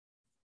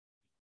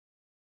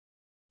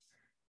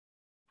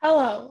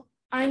Hello,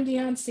 I'm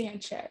Dion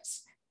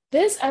Sanchez.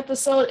 This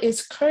episode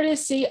is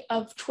courtesy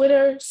of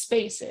Twitter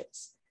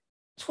Spaces.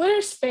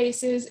 Twitter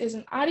Spaces is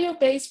an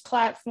audio-based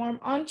platform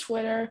on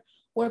Twitter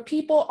where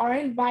people are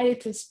invited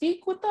to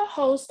speak with the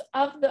host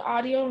of the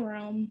audio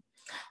room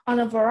on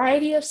a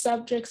variety of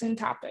subjects and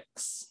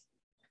topics.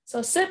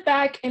 So sit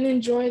back and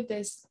enjoy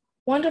this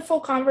wonderful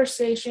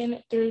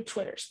conversation through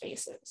Twitter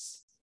Spaces.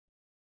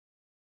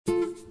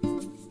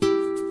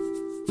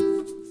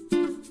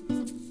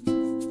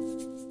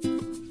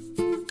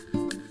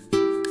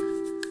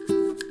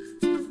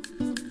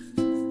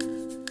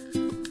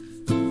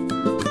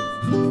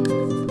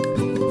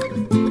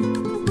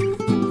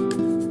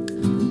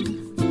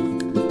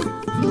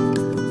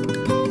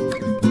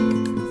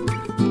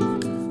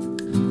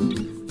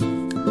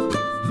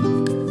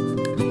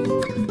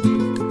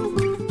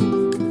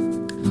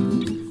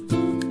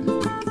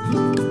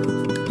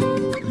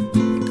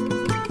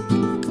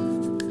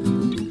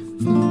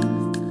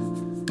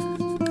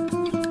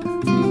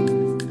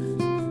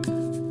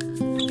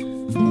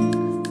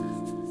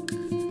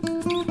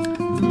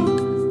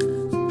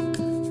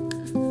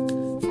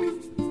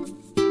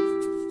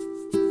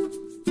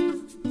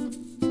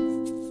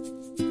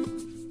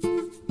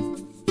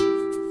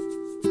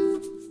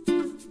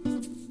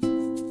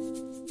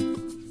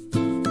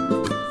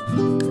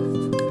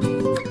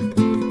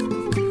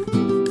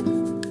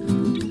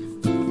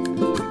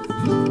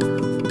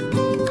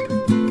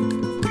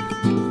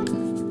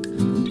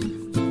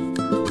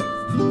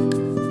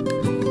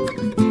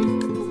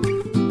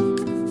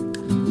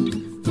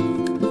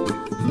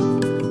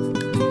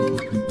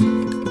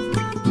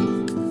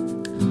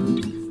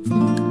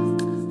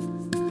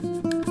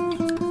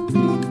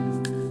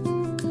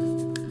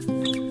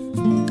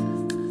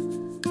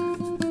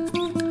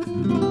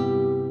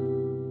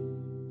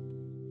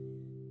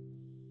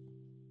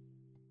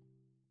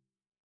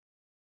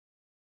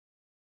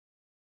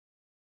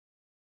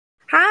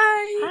 Hi,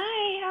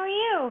 Hi, how are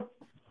you?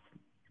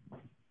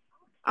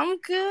 I'm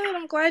good.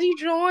 I'm glad you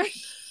joined.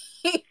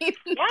 Yeah.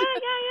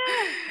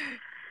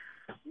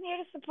 I'm here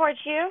to support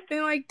you.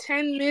 Been like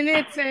 10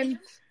 minutes and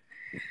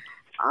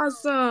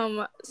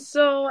awesome.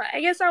 So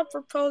I guess I'll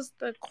propose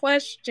the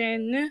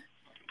question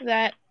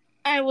that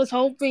I was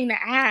hoping to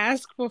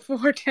ask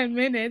before 10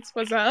 minutes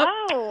was up.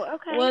 Oh,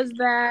 okay. Was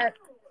that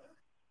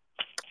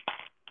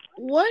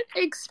what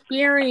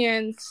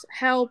experience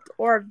helped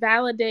or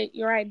validate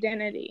your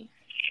identity?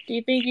 Do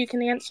you think you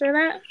can answer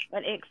that?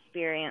 What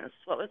experience?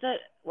 What was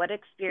it? What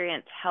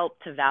experience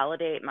helped to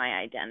validate my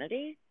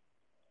identity?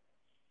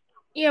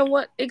 Yeah,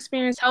 what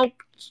experience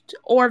helped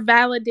or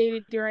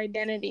validated your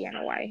identity in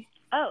a way?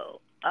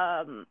 Oh,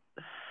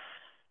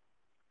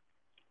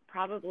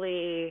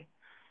 probably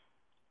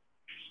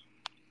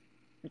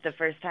the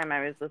first time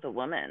I was with a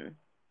woman.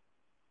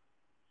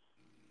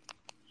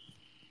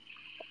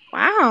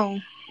 Wow.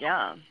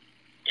 Yeah.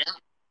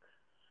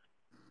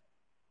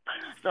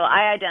 So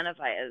I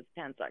identify as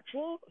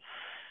pansexual,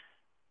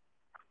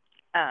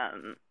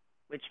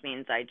 which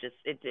means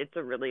it's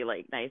a really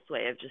like nice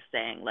way of just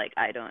saying like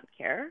I don't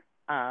care.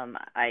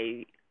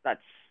 I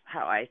That's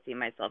how I see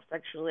myself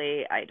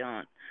sexually. I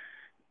don't.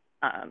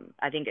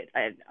 I think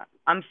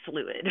I'm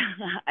fluid.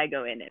 I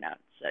go in and out.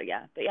 So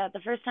yeah, but yeah, the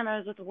first time I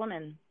was with a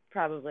woman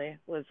probably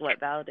was what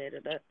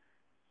validated it.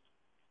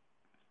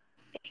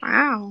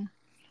 Wow.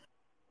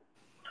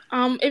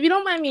 If you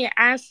don't mind me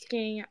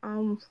asking,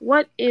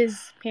 what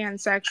is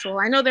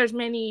pansexual? I know there's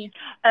many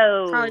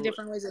probably Oh,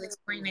 different ways of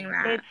explaining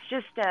that. it's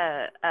just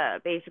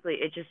basically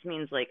it just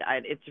means like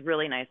it's a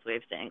really nice way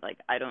of saying like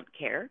I don't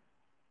care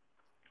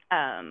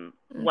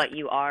what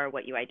you are,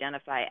 what you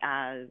identify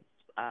as,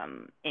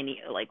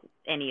 any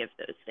of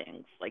those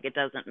things. Like it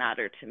doesn't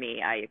matter to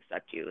me. I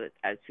accept you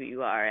as who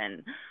you are,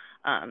 and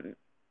um,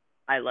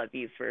 I love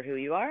you for who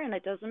you are, and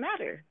it doesn't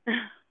matter.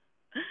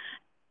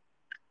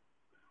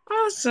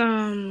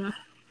 Awesome.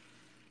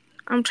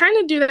 I'm trying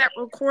to do that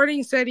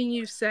recording setting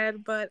you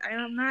said, but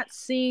I'm not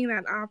seeing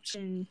that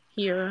option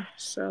here.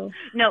 So.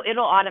 No,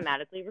 it'll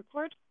automatically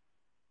record.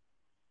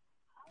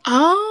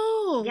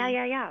 Oh.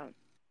 Yeah.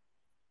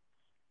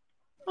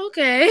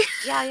 Okay.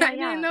 Yeah. I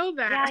didn't know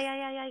that.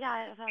 Yeah.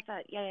 I thought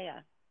that.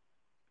 Yeah.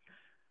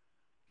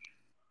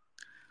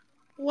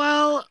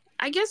 Well,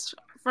 I guess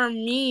for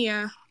me,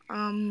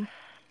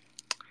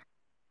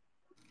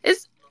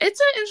 it's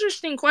an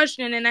interesting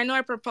question, and I know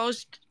I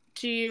proposed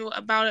to you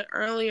about it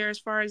earlier as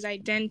far as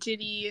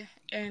identity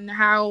and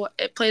how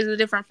it plays a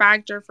different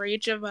factor for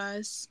each of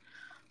us.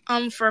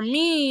 For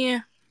me, I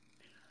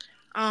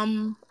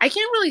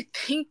can't really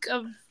think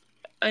of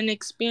an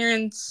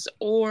experience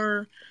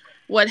or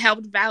what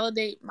helped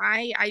validate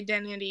my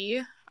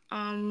identity.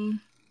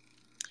 I'm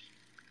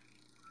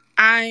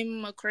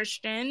a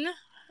Christian,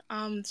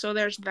 so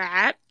there's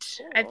that.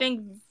 Cool. I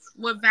think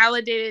what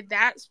validated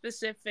that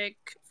specific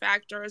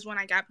factor is when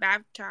I got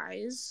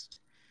baptized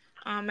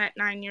at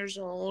 9 years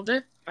old.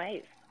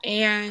 Nice.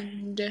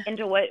 And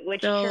into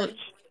which church?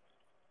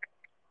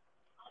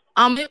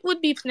 It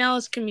would be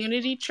Pinellas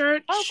Community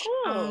Church. Oh,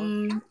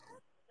 cool.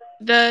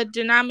 The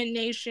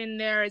denomination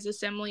there is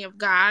Assembly of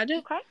God.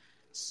 Okay.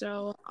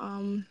 So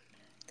I'm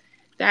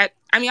not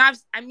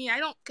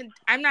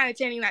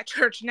attending that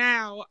church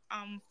now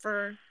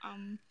for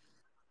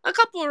a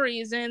couple of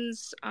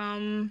reasons.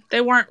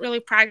 They weren't really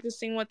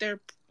practicing what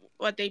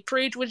they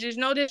preach, which is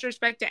no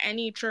disrespect to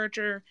any church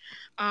or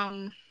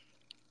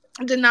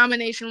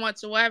denomination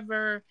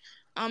whatsoever.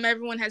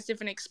 Everyone has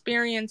different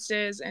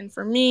experiences, and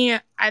for me,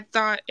 I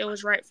thought it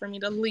was right for me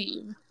to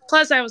leave.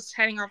 Plus, I was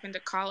heading off into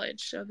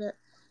college, so that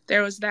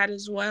there was that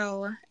as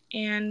well.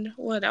 And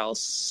what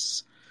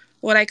else?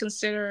 What I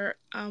consider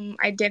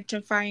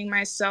identifying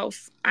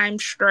myself, I'm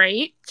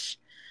straight.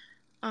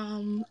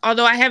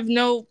 Although I have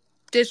no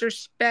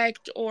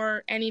disrespect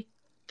or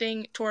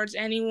anything towards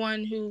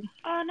anyone who.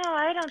 Oh no,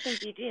 I don't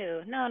think you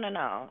do. No.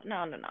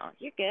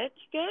 You're good.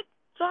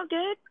 It's all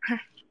good.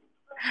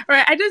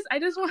 Right, I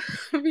just want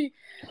to be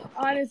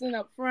honest and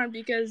upfront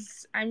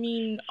because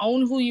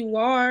own who you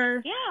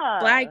are. Yeah.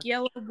 Black,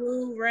 yellow,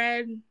 blue,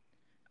 red.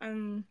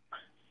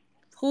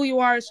 Who you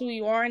are is who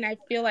you are, and I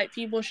feel like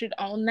people should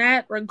own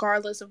that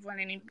regardless of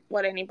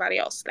what anybody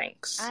else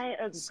thinks. I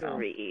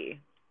agree. So,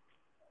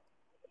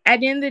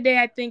 at the end of the day,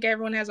 I think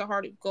everyone has a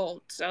heart of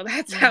gold, so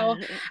that's how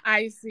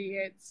I see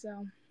it.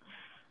 So.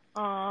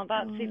 Oh,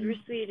 that's super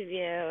sweet of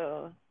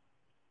you.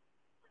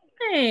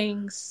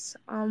 Thanks.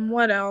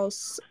 What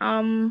else?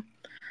 I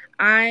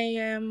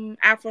am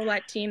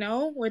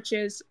Afro-Latino, which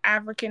is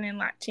African and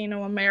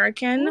Latino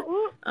American.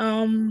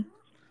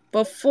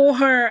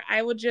 Before,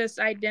 I would just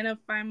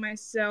identify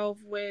myself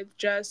with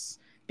just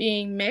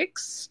being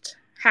mixed,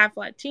 half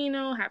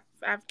Latino, half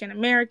African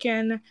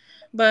American.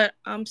 But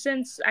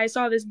since I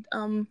saw this,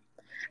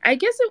 I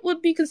guess it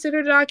would be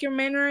considered a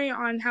documentary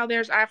on how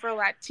there's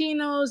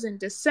Afro-Latinos and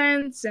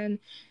descents and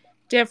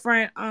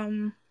different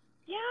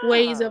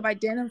ways of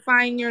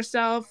identifying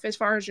yourself as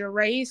far as your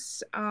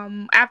race.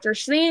 After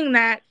seeing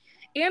that,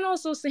 and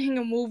also seeing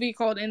a movie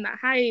called In the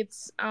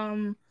Heights,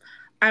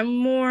 I'm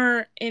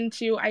more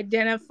into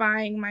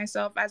identifying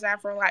myself as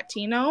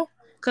Afro-Latino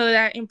because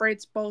that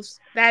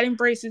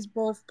embraces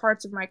both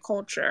parts of my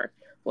culture,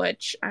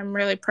 which I'm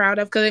really proud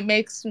of because it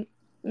makes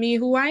me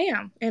who I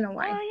am in a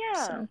way. Oh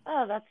yeah. So.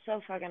 Oh, that's so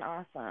fucking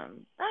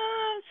awesome.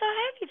 Oh, I'm so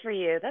happy for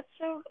you. That's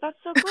so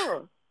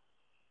cool.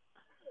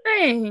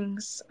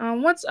 Thanks.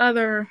 What's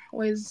other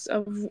ways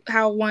of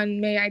how one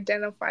may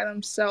identify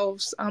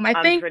themselves?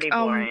 I think pretty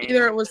boring.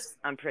 Either it was.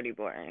 I'm pretty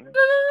boring. No,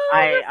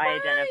 I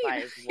identify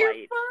as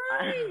white.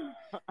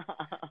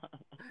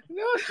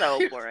 No,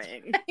 so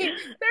boring. That's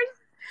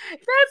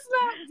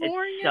not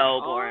boring. It's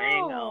so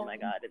boring. Oh my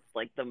god, it's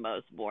like the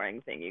most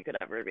boring thing you could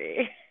ever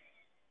be.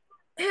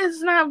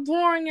 It's not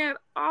boring at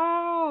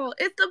all.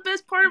 It's the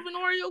best part of an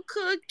Oreo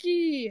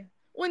cookie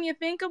when you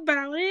think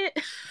about it.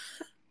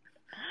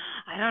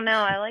 I don't know.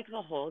 I like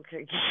the whole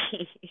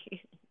cookie.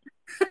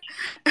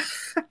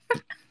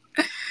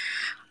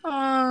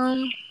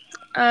 I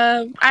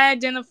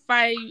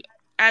identify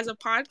as a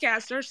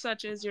podcaster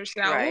such as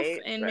yourself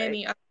and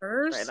many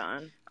others.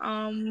 Right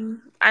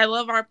on. I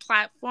love our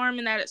platform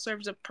and that it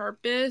serves a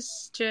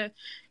purpose to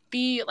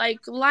be like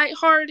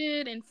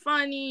lighthearted and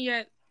funny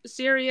yet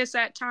serious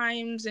at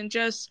times and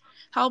just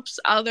helps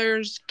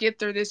others get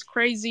through this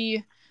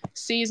crazy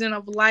season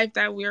of life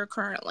that we're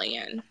currently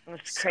in.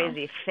 This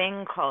crazy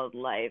thing called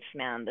life,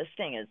 man. This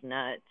thing is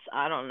nuts.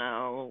 I don't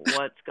know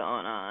what's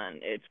going on.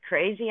 It's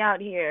crazy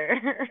out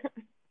here.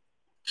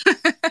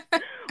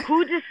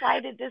 Who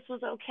decided this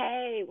was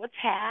okay? What's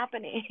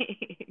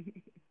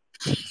happening?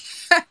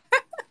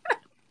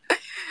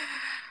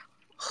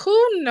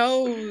 Who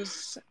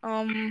knows?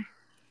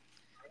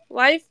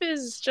 Life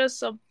is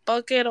just a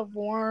bucket of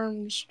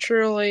worms,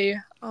 truly.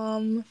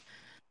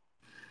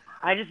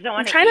 I just don't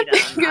want to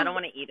eat them. I don't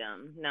want to eat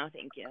them. No,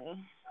 thank you.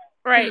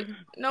 Right.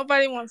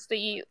 Nobody wants to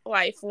eat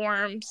life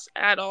worms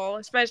at all,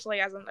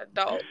 especially as an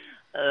adult.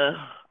 Ugh.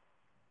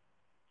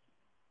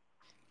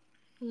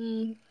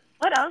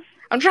 What else?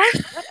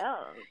 What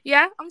else?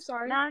 Yeah, I'm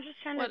sorry. No, I'm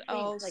just trying to think.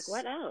 Else? Like,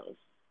 what else?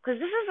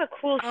 Because this is a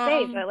cool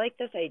space. I like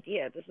this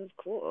idea. This is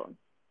cool.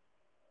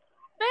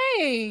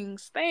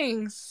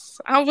 Thanks.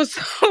 I was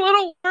a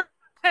little worried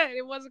that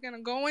it wasn't going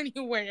to go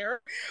anywhere,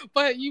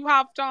 but you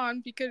hopped on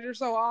because you're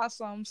so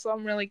awesome, so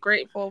I'm really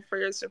grateful for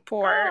your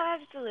support. Oh,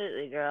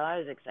 absolutely, girl. I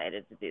was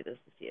excited to do this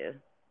with you.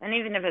 And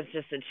even if it's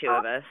just the two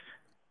of us.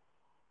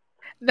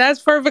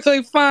 That's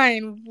perfectly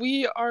fine.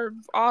 We are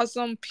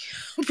awesome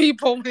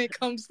people when it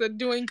comes to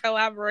doing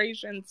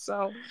collaborations,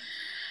 so...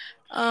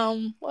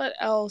 what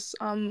else?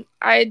 I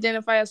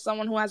identify as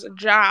someone who has a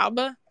job,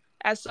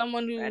 as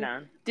someone who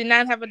did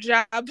not have a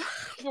job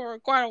for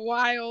quite a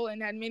while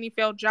and had many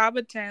failed job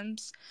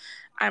attempts.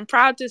 I'm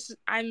proud to say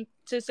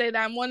that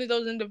I'm one of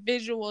those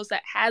individuals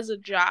that has a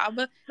job,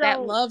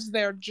 that loves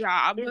their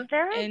job. Is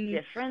there a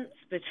difference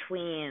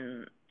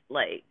between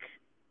like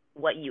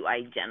what you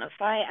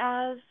identify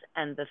as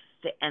and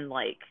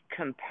like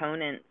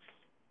components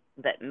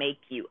that make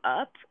you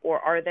up, or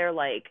are there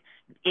like,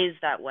 is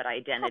that what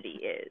identity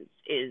is?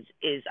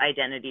 Is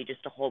identity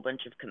just a whole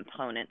bunch of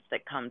components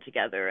that come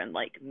together and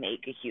like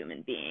make a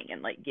human being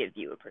and like give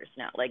you a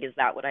personality? Like, is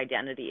that what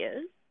identity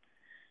is?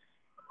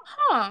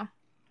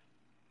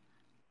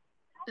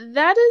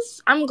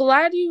 I'm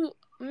glad you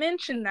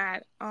mentioned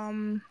that.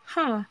 I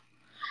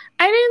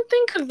didn't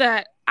think of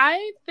that.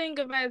 I think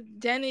of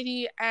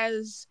identity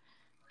as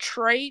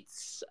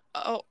traits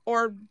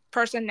or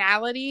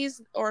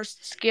personalities or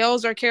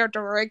skills or can't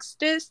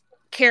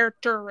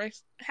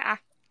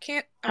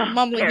I'm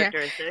mumbling here.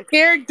 Characteristics.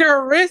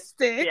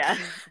 Characteristics Yeah.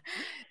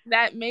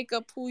 that make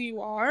up who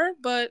you are,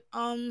 but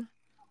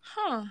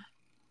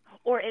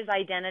Or is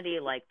identity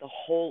like the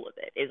whole of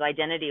it? Is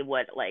identity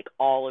what like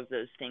all of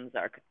those things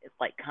are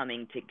like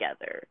coming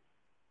together?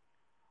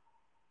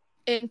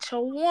 into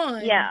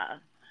one. Yeah.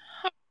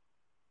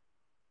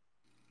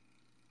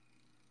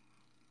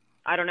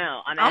 I don't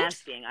know. I'm I'm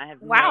asking. I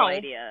have no wow.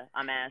 idea.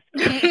 I'm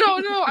asking.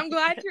 No, I'm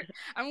glad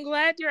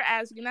you're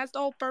asking. That's the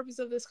whole purpose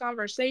of this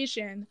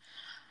conversation.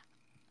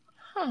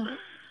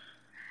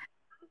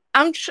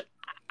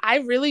 I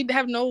really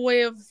have no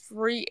way of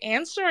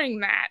re-answering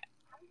that.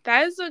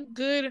 That is a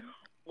good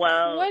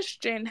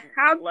question.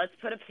 How let's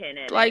put a pin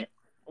in like it.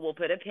 We'll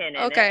put a pin in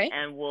it okay.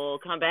 and we'll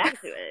come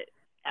back to it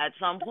at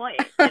some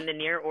point in the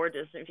near or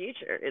distant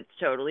future. It's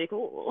totally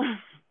cool.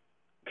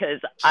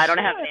 Because I don't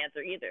have an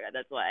answer either.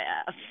 That's why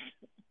I asked.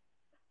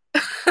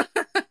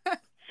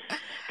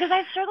 Because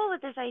I struggle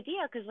with this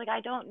idea because like I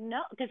don't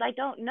know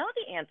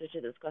the answer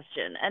to this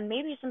question, and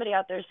maybe somebody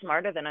out there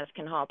smarter than us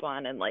can hop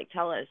on and like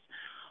tell us.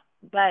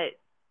 But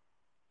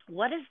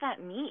what does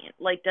that mean?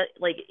 Like,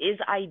 is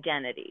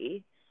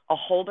identity a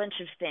whole bunch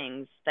of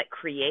things that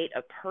create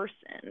a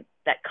person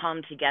that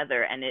come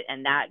together,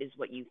 and that is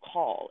what you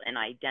call an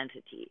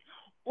identity?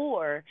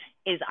 Or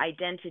is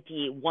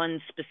identity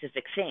one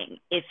specific thing?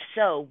 If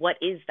so, what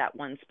is that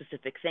one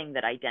specific thing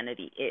that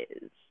identity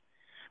is?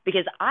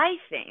 Because I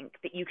think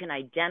that you can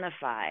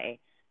identify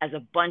as a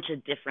bunch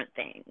of different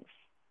things.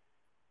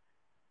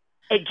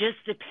 It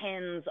just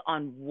depends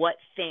on what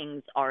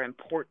things are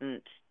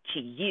important to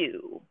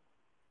you.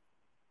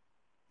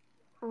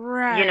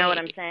 Right. You know what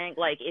I'm saying?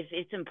 Like, if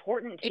it's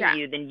important to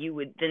you,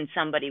 then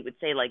somebody would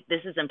say, like,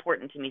 this is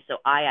important to me, so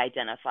I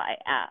identify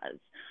as.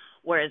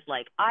 Whereas,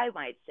 like, I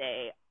might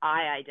say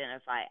I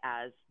identify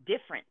as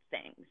different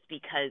things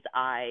because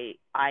I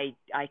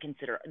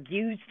consider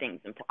these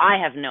things important. I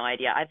have no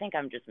idea. I think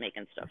I'm just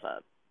making stuff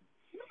up.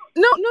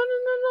 No.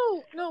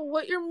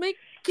 What you're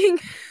making,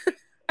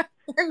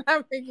 you're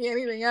not making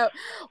anything up.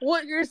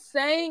 What you're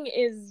saying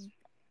is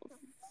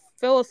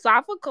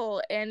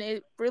philosophical, and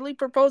it really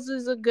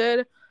proposes a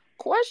good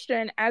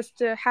question as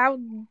to how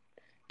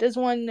does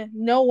one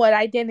know what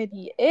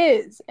identity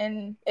is,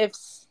 and if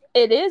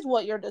it is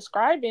what you're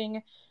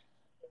describing,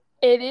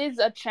 it is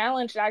a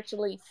challenge to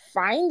actually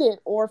find it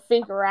or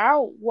figure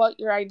out what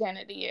your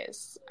identity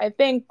is. I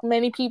think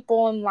many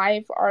people in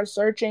life are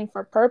searching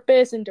for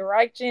purpose and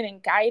direction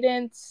and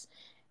guidance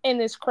in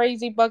this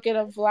crazy bucket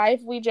of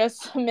life we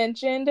just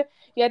mentioned,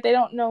 yet they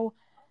don't know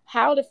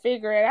how to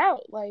figure it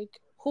out. Like,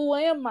 who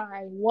am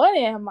I? What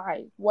am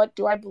I? What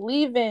do I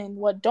believe in?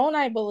 What don't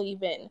I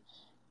believe in?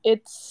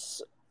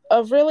 It's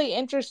a really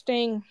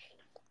interesting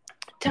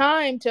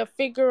time to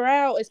figure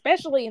out,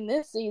 especially in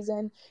this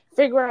season,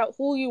 figure out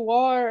who you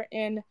are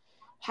and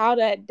how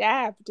to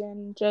adapt.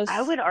 And just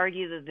I would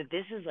argue that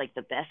this is like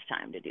the best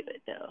time to do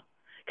it though,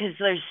 because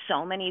there's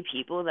so many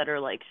people that are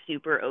like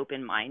super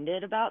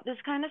open-minded about this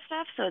kind of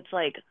stuff. So it's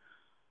like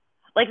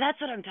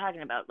that's what I'm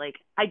talking about. Like,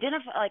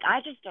 identify, like,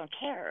 I just don't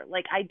care.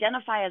 Like,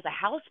 identify as a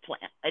house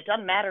plant. It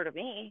doesn't matter to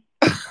me.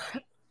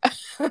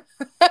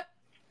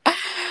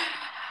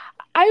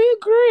 I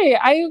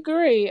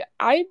agree.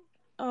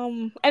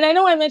 And I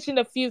know I mentioned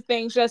a few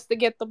things just to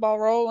get the ball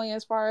rolling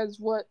as far as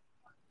what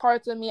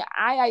parts of me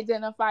I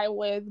identify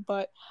with,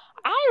 but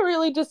I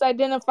really just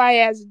identify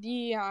as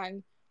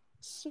Dion.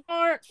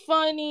 Smart,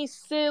 funny,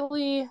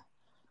 silly,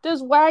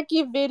 does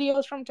wacky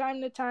videos from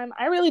time to time.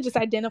 I really just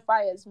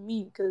identify as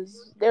me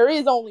because there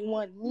is only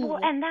one me. Well,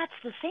 and that's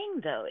the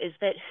thing, though, is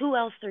that who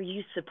else are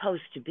you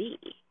supposed to be?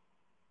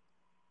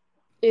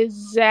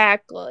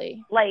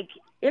 Exactly. Like,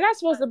 you're not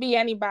supposed to be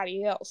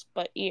anybody else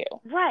but you.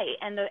 Right.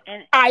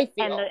 I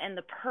feel. And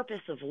the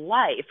purpose of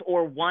life,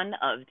 or one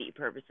of the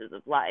purposes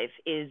of life,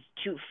 is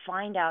to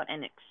find out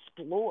and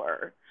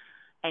explore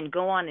and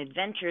go on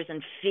adventures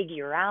and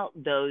figure out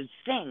those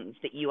things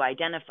that you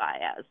identify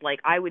as. Like,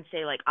 I would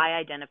say, like, I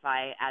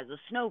identify as a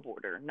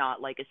snowboarder,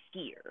 not like a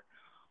skier.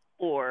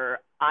 Or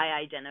I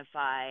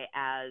identify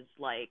as,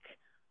 like,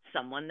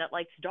 someone that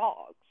likes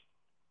dogs.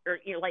 Or,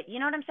 you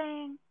know what I'm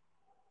saying?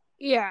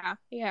 Yeah.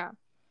 Man,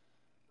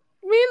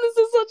 this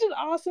is such an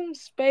awesome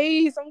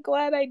space. I'm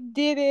glad I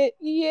did it.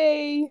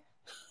 Yay.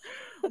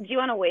 Do you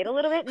want to wait a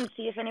little bit and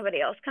see if anybody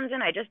else comes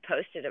in? I just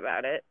posted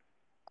about it.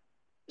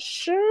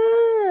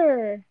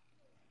 Sure.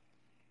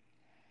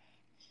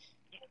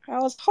 I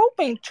was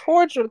hoping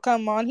George would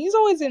come on. He's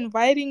always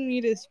inviting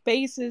me to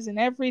spaces and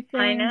everything.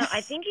 I know.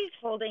 I think he's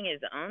holding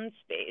his own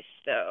space,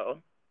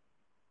 though.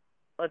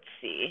 Let's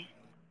see.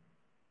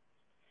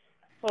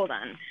 Hold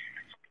on.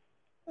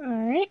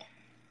 All right.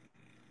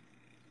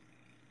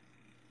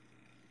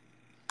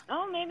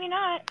 Oh, maybe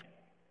not.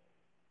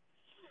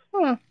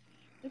 Huh.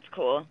 It's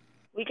cool.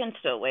 We can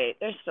still wait.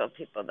 There's still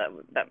people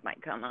that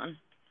might come on.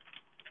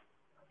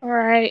 All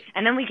right.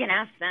 And then we can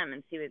ask them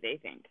and see what they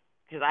think,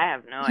 because I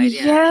have no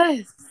idea.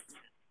 Yes.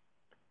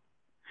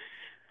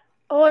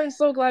 Oh, I'm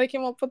so glad I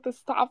came up with this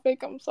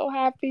topic. I'm so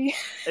happy.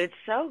 It's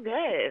so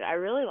good. I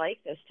really like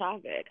this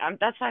topic.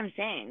 That's what I'm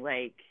saying.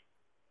 Like,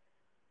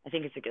 I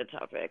think it's a good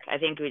topic. I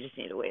think we just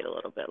need to wait a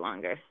little bit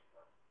longer.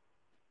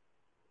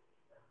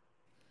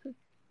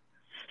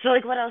 So,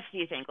 like, what else do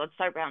you think? Let's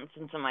start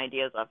bouncing some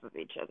ideas off of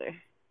each other.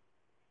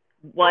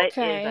 What is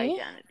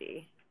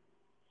identity?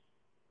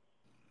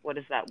 What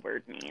does that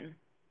word mean?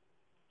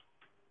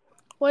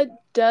 What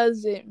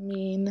does it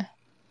mean?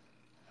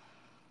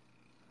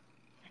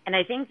 And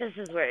I think this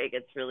is where it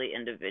gets really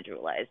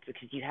individualized,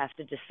 because you have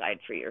to decide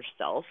for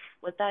yourself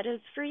what that is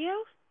for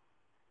you.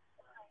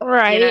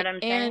 Right. You know what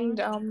I'm saying?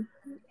 And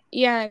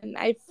yeah, and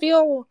I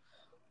feel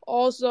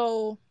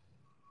also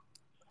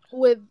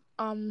with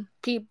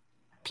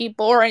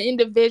people or an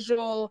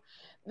individual,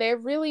 they're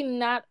really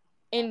not,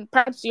 and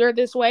perhaps you're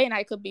this way and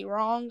I could be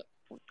wrong,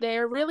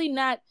 they're really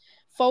not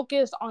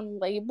focused on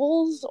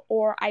labels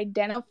or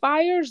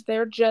identifiers.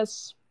 They're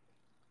just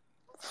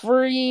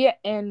free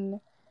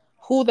in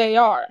who they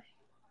are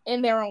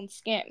in their own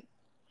skin.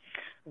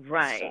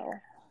 Right.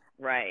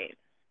 Right.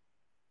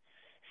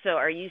 So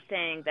are you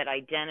saying that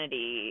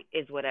identity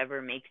is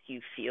whatever makes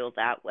you feel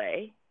that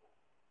way?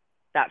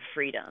 That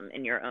freedom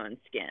in your own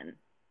skin?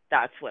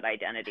 That's what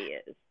identity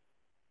is?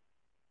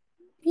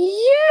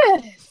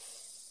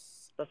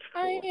 Yes. That's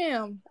cool. I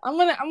am. I'm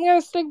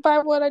gonna stick by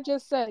what I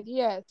just said.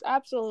 Yes,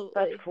 absolutely.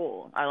 That's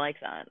cool. I like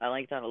that. I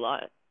like that a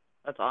lot.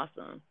 That's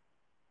awesome.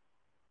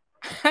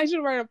 I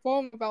should write a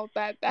poem about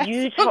that. That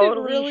you sounded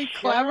totally really should.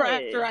 clever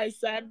after I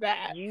said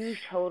that. You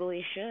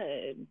totally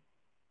should.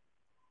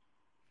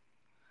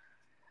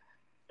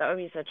 That would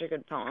be such a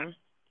good poem.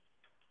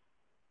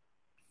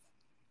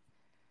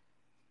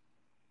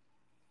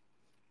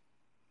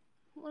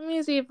 Let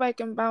me see if I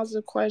can bounce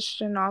a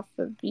question off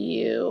of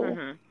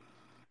you.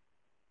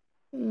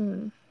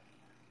 Mm-hmm.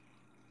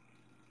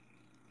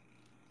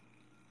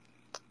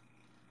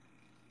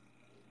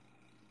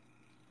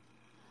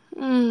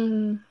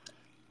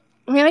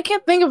 I mean, I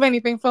can't think of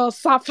anything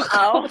philosophical.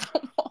 Oh. At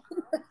the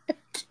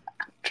moment.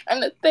 I'm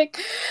trying to think.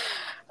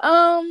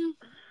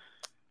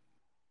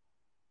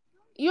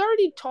 You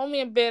already told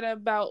me a bit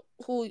about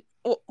who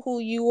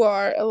you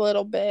are a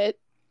little bit,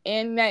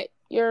 and that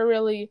you're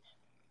really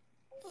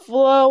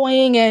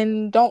flowing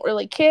and don't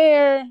really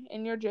care,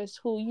 and you're just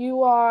who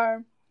you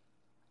are.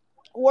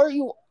 Were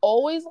you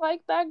always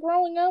like that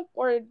growing up,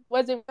 or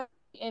was it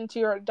into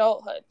your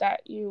adulthood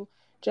that you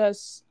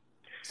just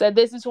said,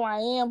 this is who I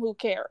am, who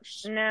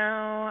cares? No,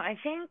 I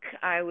think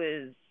I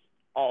was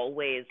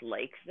always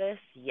like this,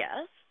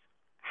 yes.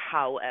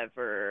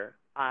 However,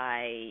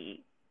 I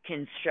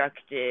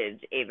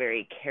constructed a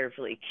very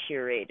carefully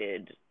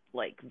curated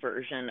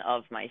version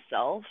of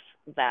myself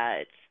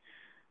that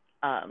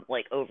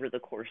over the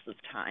course of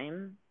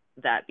time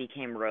that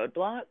became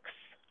roadblocks,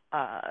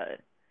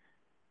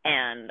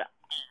 and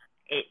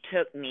it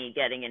took me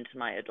getting into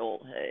my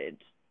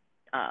adulthood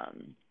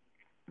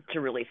to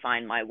really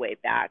find my way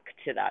back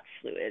to that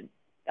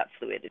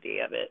fluidity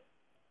of it.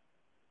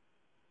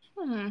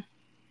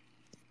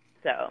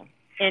 So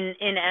in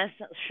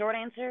essence, short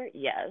answer,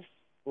 yes.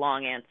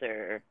 Long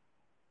answer,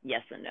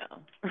 yes and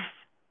no.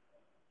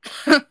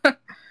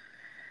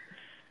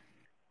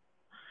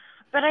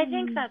 But I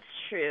think that's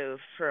true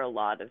for a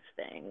lot of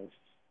things.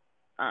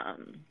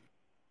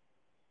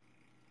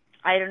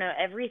 I don't know,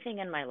 everything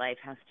in my life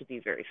has to be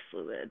very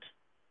fluid.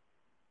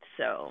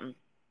 So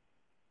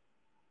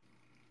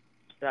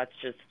that's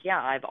just,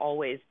 yeah, I've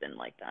always been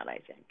like that, I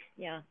think.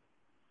 Yeah.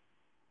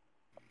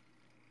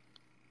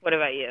 What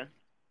about you?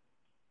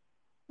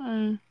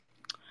 I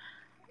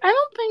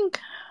don't think,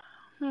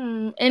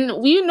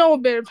 and you know a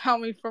bit about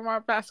me from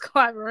our past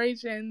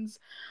collaborations.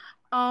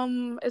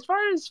 As far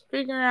as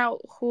figuring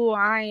out who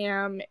I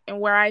am and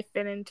where I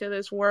fit into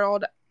this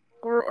world,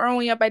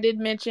 growing up, I did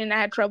mention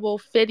I had trouble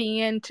fitting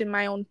into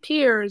my own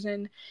peers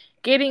and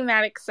getting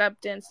that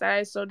acceptance that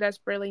I so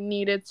desperately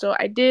needed. So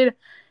I did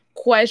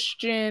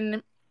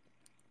question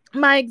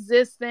my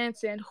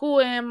existence and who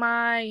am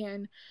I,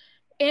 and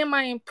am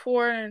I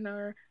important,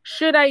 or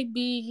should I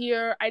be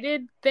here? I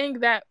did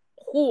think that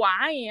who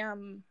I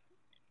am,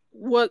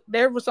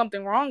 there was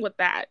something wrong with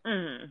that.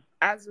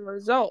 As a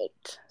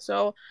result.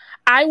 So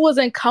I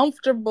wasn't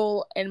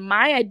comfortable in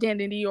my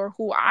identity or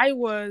who I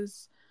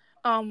was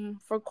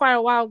for quite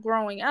a while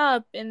growing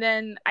up. And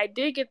then I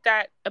did get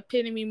that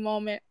epitome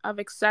moment of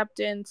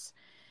acceptance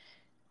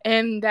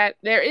and that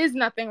there is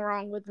nothing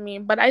wrong with me.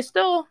 But I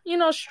still,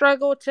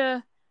 struggle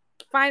to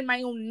find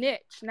my own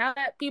niche. Now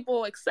that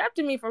people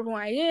accepted me for who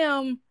I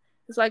am,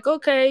 it's like,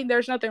 okay,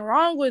 there's nothing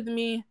wrong with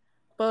me,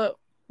 but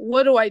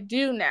what do I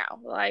do now?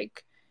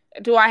 Like,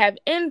 do I have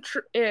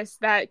interests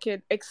that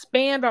could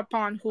expand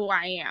upon who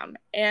I am?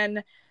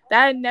 And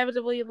that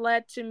inevitably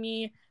led to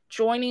me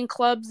joining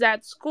clubs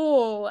at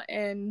school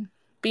and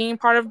being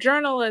part of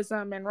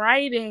journalism and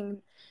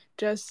writing,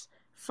 just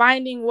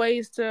finding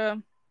ways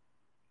to,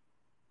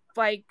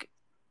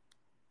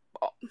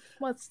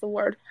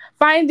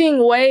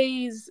 finding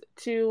ways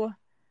to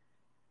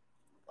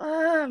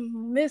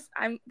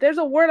there's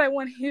a word I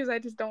want to use. I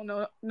just don't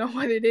know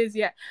what it is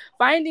yet.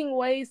 Finding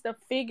ways to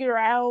figure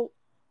out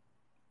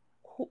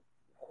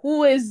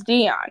who is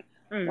Dion.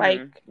 Mm-hmm.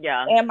 Like,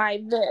 yeah. Am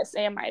I this?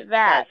 Am I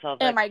that?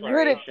 Am I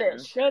good at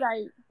this? Should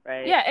I?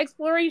 Right. Yeah,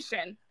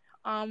 exploration.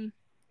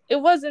 It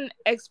wasn't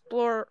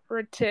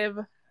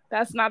explorative.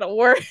 That's not a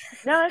word.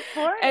 No,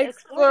 explorative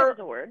is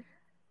a word.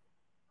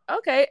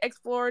 Okay,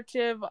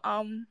 explorative.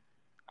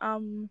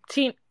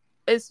 Teen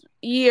is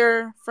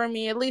year for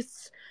me, at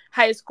least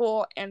high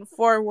school and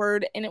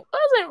forward, and it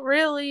wasn't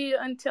really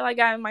until I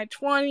got in my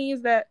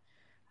 20s that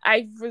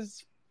I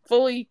was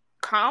fully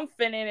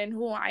confident in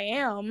who I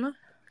am.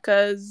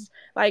 Because,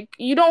 like,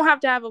 you don't have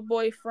to have a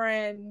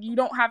boyfriend, you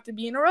don't have to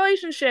be in a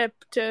relationship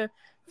to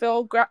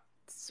feel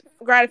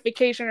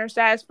gratification or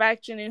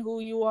satisfaction in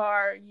who you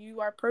are. You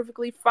are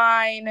perfectly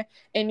fine,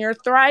 and you're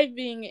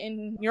thriving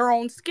in your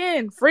own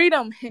skin,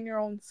 freedom in your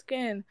own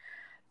skin.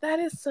 That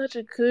is such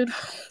a good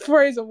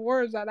phrase of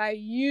words that I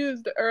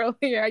used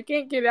earlier. I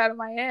can't get it out of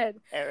my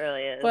head. It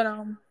really is. But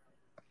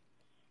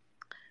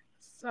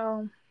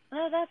so.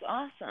 Oh, that's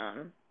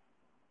awesome.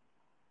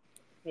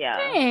 Yeah.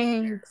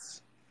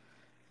 Thanks.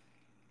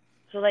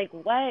 So, like,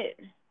 what?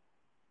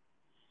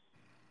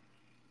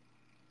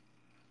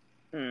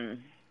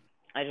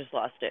 I just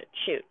lost it.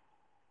 Shoot.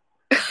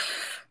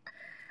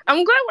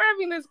 I'm glad we're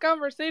having this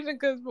conversation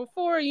because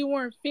before you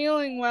weren't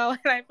feeling well, and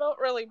I felt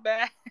really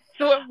bad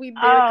when we did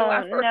a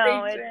collaboration.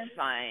 No, it's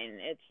fine.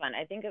 It's fine.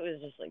 I think it was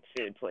just like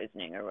food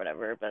poisoning or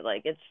whatever, but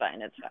like it's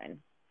fine. It's fine.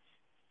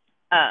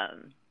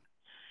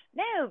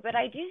 No, but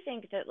I do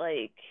think that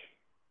like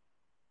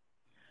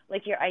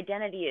your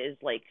identity is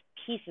like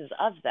pieces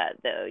of that,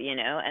 though, you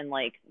know, and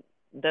like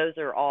those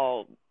are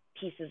all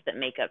pieces that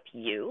make up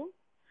you,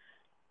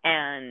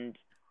 and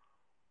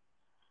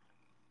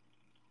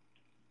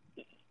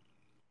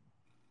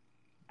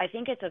I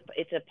think it's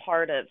a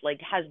part of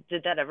like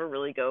did that ever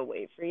really go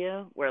away for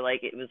you where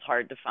like it was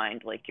hard to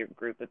find like your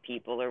group of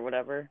people or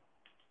whatever?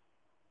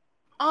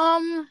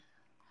 Finding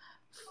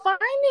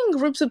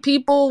groups of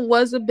people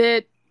was a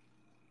bit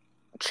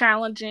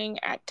challenging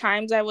at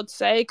times, I would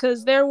say,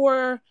 because there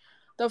were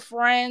the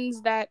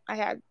friends that I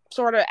had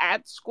sort of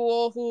at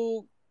school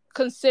who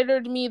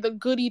considered me the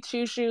goody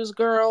two shoes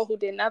girl who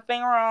did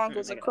nothing wrong,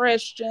 was a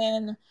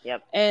Christian.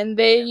 Yep. And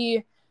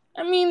they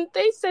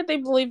said they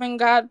believe in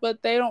God,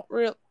 but they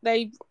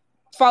they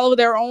follow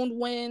their own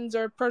whims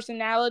or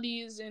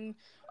personalities, and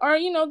are,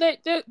 you know,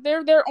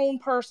 they're their own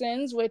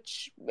persons,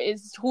 which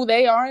is who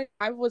they are.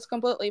 I was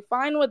completely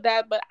fine with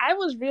that, but I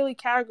was really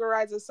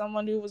categorized as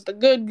someone who was the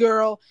good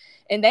girl,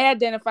 and they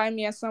identified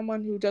me as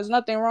someone who does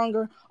nothing wrong,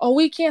 or, oh,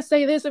 we can't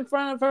say this in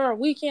front of her, or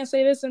we can't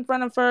say this in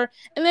front of her.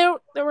 And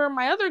there were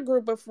my other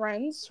group of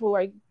friends who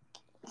I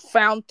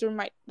found through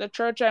the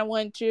church I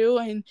went to,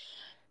 and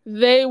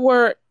they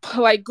were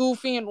like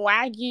goofy and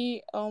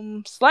wacky,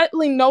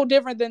 slightly no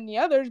different than the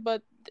others,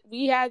 but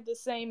we had the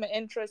same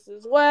interests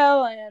as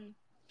well. And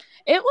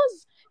it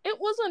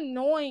was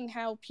annoying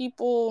how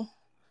people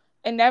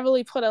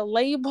inevitably put a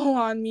label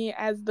on me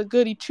as the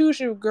goody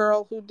two-shoe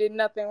girl who did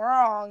nothing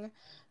wrong,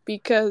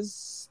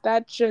 because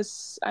that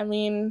just, I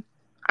mean,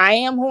 I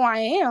am who I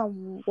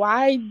am.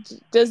 Why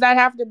does that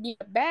have to be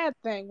a bad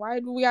thing?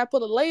 Why do we gotta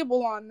put a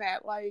label on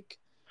that? Like,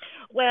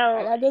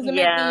 well, that doesn't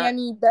make me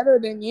any better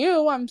than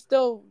you. I'm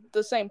still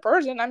the same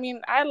person. I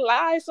mean, I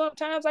lie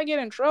sometimes. I get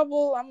in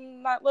trouble.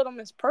 I'm not Little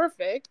Miss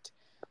Perfect.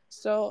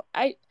 So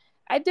I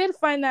did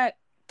find that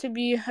to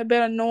be a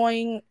bit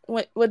annoying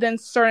within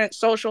certain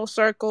social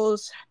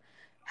circles,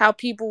 how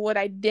people would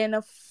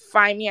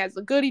identify me as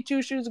the goody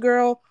two-shoes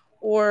girl,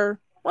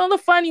 or, well, the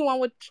funny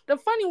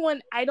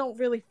one I don't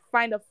really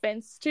find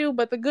offense to,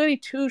 but the goody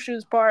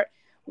two-shoes part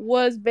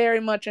was very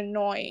much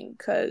annoying,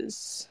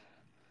 because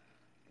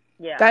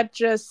that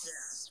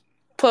just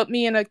put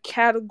me in a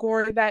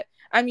category that,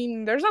 I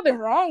mean, there's nothing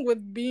wrong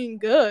with being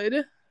good.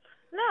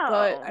 No.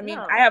 But, I mean,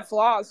 I have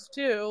flaws,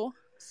 too.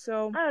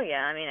 So. Oh,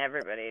 yeah. I mean,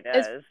 everybody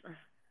does.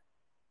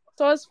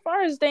 So as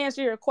far as to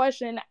answer your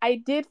question, I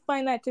did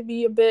find that to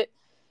be a bit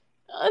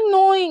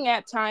annoying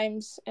at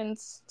times in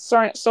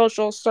certain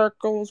social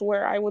circles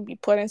where I would be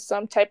put in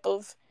some type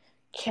of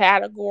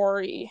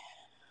category.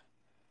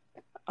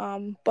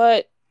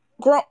 But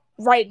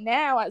right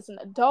now, as an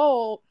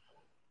adult,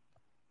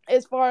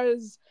 as far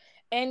as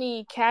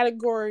any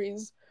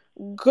categories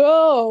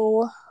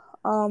go,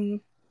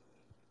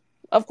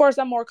 of course,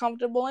 I'm more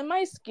comfortable in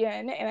my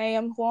skin, and I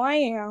am who I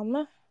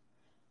am.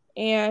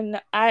 And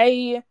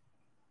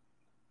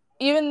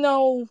even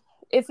though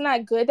it's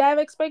not good to have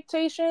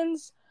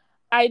expectations,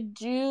 I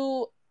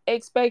do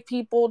expect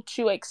people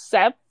to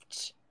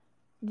accept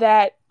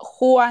that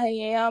who I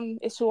am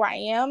is who I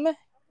am,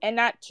 and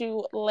not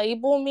to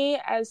label me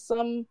as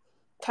some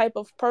type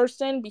of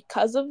person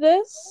because of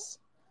this.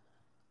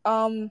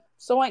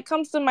 So when it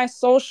comes to my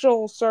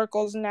social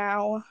circles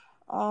now,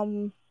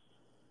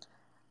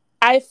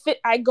 I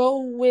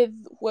go with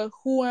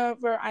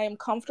whoever I am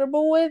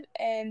comfortable with,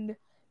 and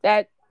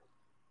that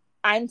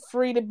I'm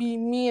free to be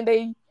me, and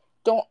they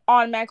don't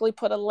automatically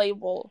put a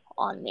label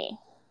on me.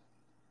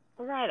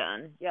 Right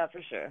on. Yeah,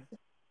 for sure.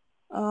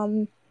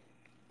 Um,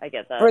 I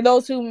get that. for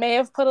those who may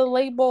have put a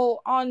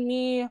label on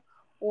me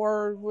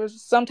or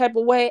was some type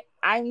of way,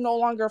 I'm no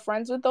longer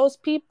friends with those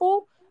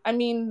people. I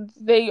mean,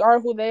 they are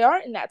who they are,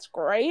 and that's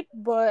great.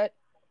 But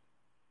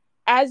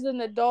as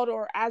an adult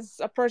or as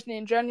a person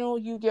in general,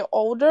 you get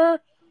older,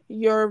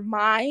 your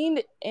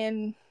mind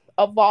and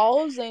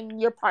evolves,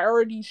 and your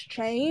priorities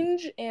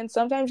change, and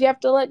sometimes you have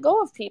to let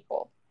go of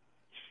people.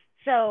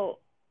 So,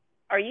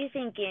 are you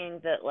thinking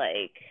that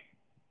like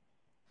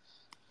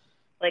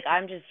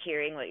I'm just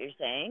hearing what you're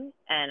saying,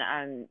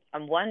 and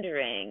I'm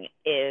wondering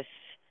if,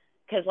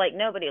 because like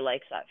nobody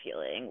likes that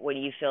feeling when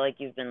you feel like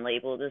you've been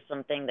labeled as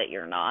something that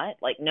you're not.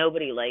 Like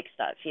nobody likes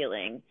that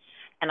feeling,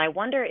 and I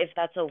wonder if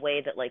that's a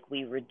way that like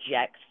we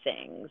reject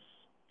things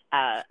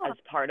as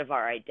part of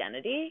our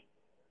identity.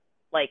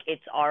 Like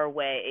it's our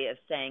way of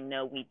saying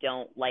no, we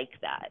don't like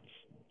that,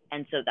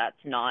 and so that's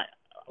not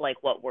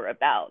like what we're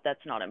about.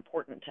 That's not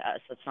important to us.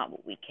 That's not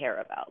what we care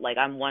about. Like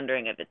I'm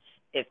wondering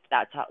if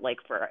that's how, like,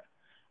 for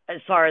as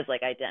far as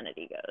like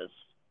identity goes.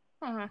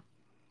 Uh-huh.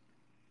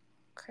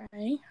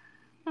 Okay.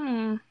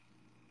 Hmm.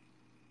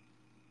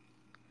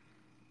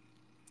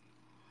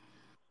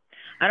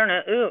 I don't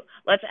know. Ooh,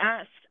 let's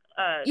ask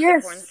the Porn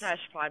Yes. Stash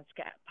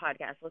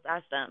podcast. Let's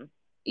ask them.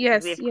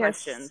 Yes. We have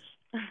Yes. questions.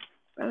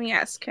 Let me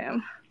ask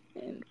him.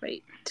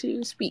 Invite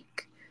to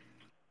speak.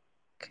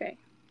 Okay.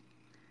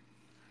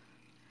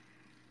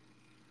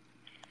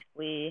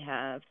 We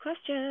have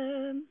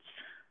questions.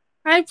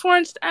 Hi,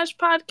 Porn Stash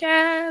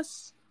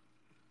Podcast.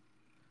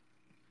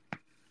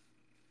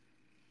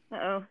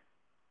 Uh-oh.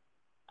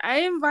 I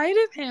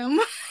invited him.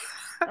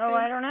 Oh,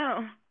 I don't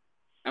know.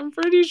 I'm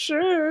pretty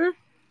sure.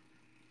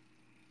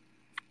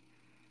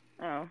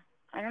 Oh,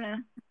 I don't know.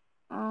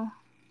 Oh.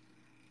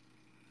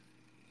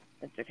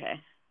 It's okay.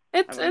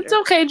 It's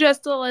okay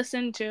just to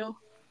listen to.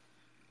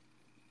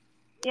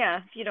 Yeah,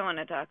 if you don't want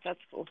to talk, that's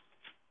cool.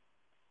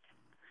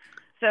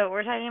 So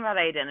we're talking about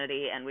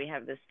identity, and we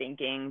have this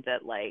thinking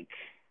that like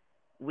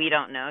we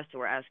don't know, so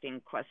we're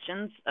asking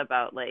questions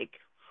about like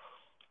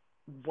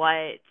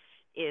what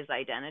is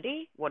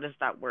identity? What does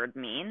that word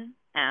mean?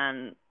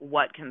 And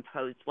what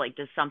compose, like,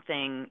 is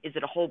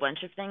it a whole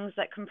bunch of things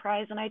that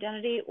comprise an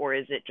identity, or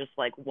is it just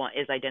like one,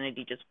 is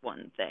identity just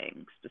one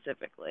thing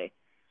specifically?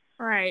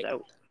 Right.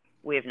 So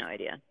we have no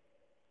idea.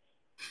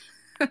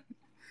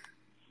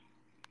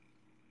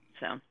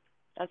 So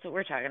that's what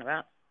we're talking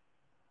about.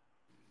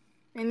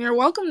 And you're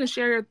welcome to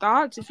share your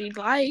thoughts if you'd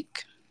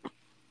like.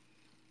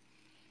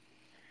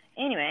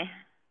 Anyway.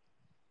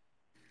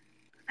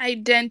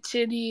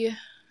 Identity.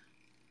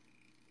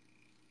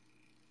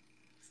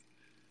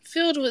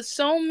 Filled with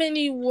so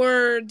many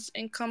words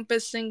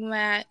encompassing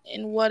that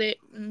and what it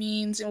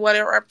means and what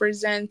it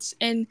represents,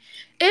 and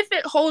if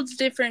it holds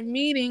different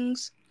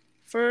meanings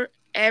for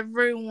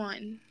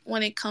everyone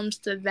when it comes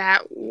to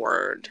that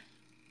word.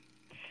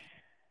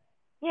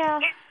 Yeah.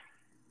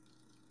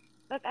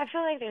 But I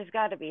feel like there's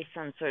got to be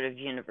some sort of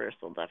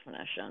universal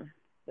definition.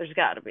 There's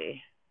got to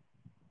be.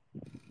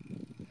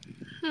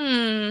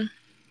 I'm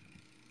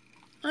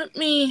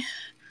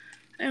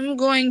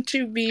going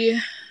to be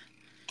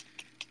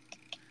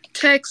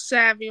tech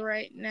savvy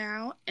right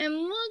now and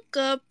look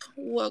up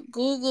what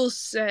Google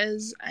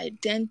says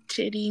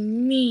identity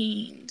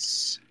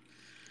means,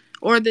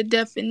 or the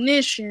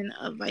definition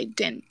of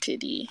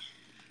identity.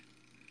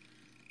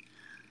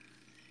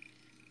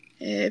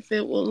 If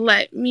it will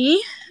let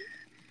me.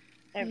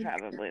 It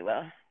probably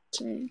will.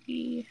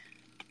 Identity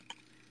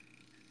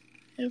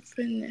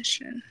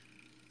definition.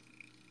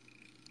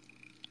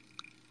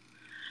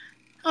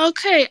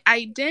 Okay,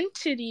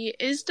 identity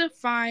is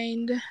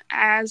defined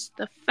as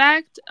the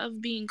fact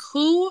of being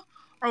who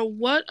or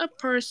what a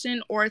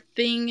person or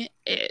thing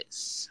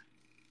is.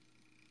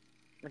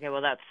 Okay,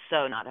 well, that's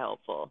so not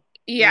helpful.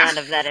 Yeah. None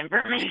of that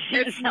information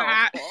is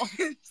helpful.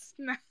 It's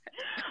not.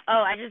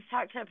 Oh, I just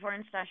talked to a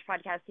Porn Stash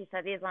podcast. He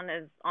said he's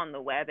on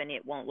the web and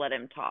it won't let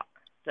him talk.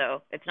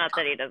 So it's not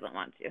that he doesn't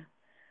want to.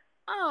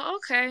 Oh,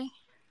 okay.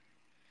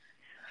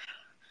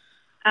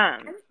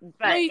 But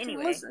no, you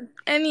anyway. can listen.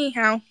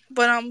 Anyhow,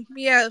 but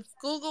yeah,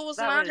 Google was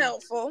not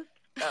helpful.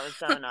 That was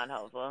so not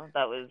helpful.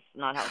 That was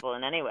not helpful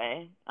in any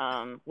way.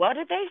 What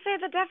did they say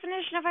the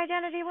definition of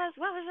identity was?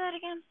 What was that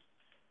again?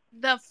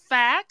 The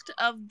fact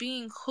of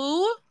being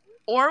who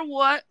or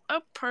what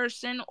a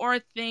person or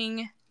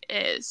thing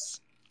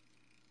is.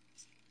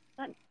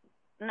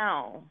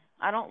 No,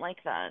 I don't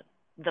like that.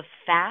 The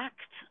fact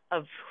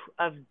of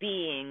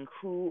being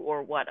who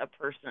or what a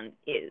person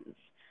is.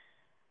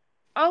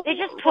 Oh, they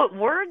just put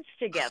words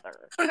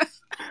together.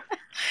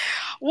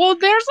 Well,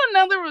 there's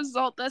another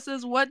result that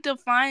says what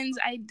defines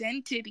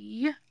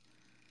identity.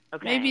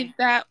 Okay. Maybe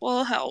that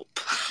will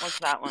help. What's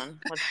that one?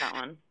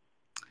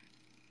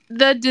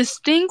 The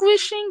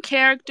distinguishing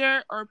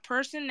character or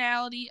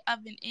personality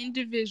of an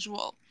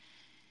individual.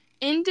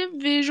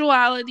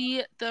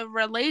 Individuality, the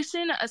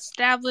relation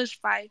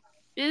established by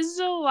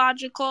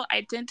physiological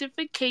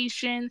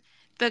identification,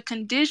 the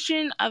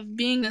condition of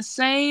being the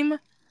same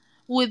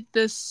with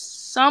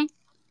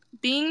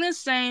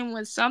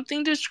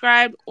something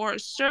described or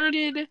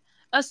asserted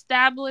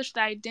established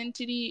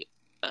identity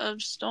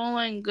of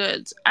stolen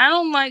goods. I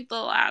don't like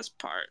the last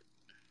part.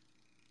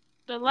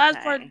 The last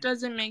part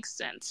doesn't make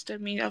sense to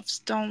me, of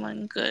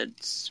stolen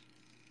goods.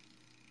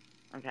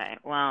 Okay,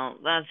 well,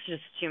 that's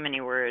just too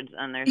many words,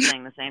 and they're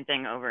saying the same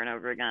thing over and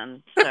over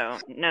again. So,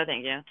 no,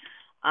 thank you.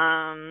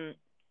 And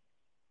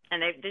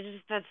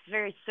that's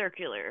very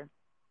circular.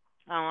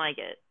 I don't like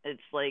it.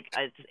 It's like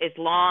it's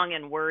long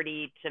and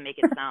wordy to make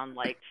it sound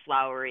like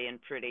flowery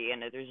and pretty,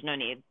 and there's no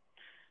need.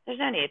 There's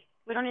no need.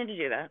 We don't need to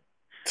do that.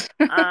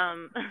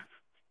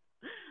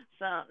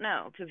 So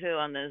no, poo-poo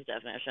on those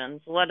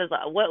definitions. What is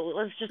that?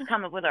 Let's just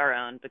come up with our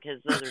own,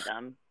 because those are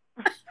dumb.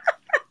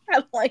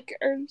 I like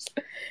hers.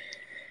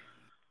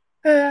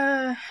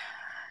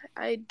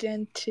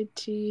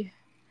 Identity.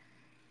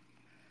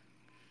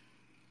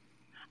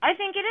 I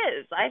think it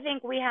is. I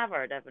think we have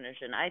our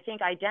definition. I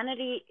think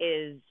identity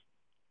is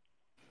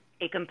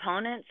a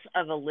component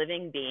of a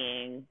living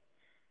being,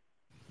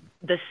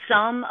 the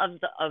sum of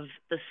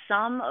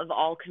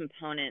all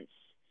components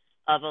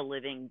of a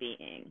living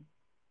being.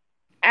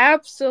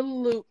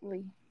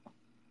 Absolutely.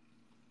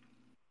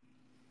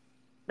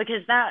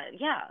 Because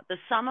the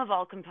sum of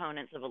all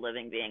components of a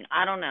living being.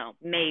 I don't know.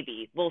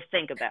 Maybe. We'll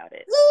think about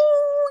it.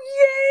 Ooh,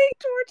 yay!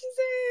 Torch is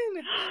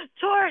in!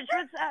 Torch,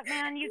 what's up,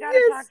 man? You gotta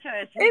talk to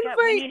us.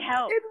 We need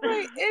help.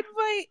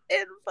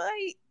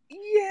 Invite.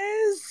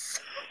 Yes.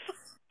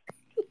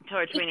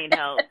 Torch, we need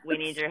help. We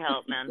need your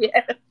help, man.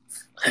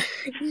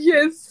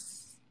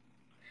 Yes.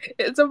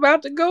 It's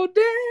about to go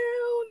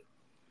down.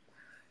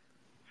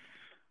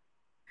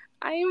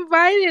 I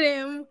invited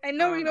him. I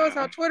know he knows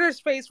how Twitter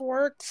Space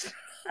works.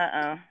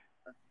 Uh-oh.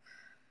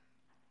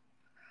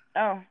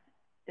 Oh,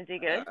 is he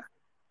good?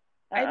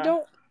 I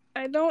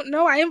don't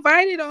know. I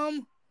invited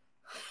him.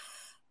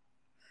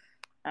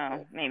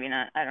 Oh, maybe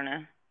not. I don't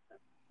know.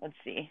 Let's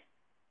see.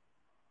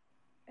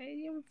 I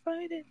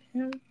invited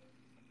him.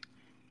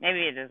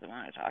 Maybe he doesn't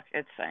want to talk.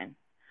 It's fine.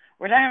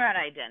 We're talking about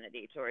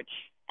identity, Torch,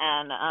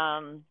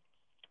 and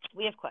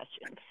we have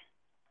questions.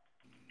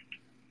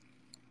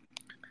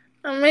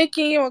 I'm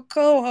making you a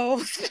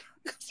co-host.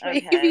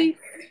 Okay.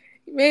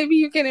 Maybe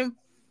you can invite him.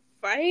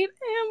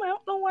 I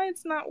don't know why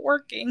it's not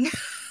working.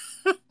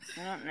 I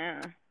don't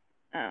know.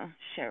 Oh,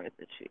 share with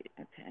the tweet.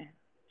 Okay.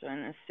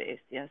 Join the space.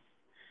 Yes.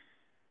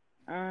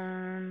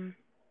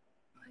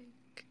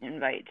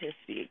 Invite to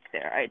speak.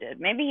 There, I did.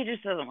 Maybe he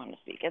just doesn't want to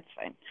speak. It's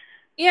fine.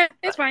 Yeah,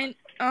 it's fine.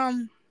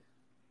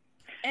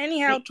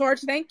 Anyhow,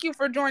 Torch, thank you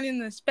for joining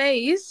the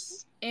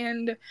space.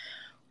 And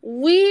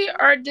we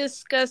are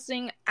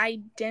discussing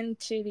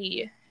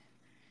identity.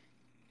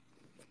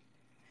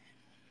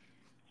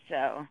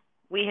 So,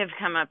 we have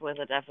come up with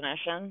a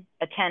definition,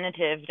 a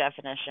tentative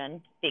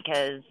definition,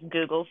 because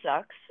Google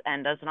sucks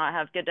and does not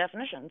have good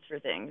definitions for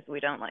things. We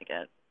don't like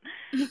it.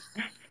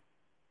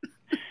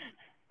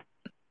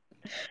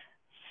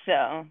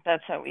 So,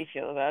 that's how we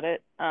feel about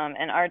it.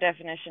 And our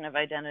definition of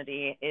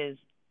identity is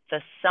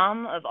the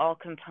sum of all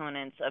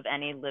components of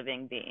any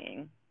living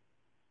being.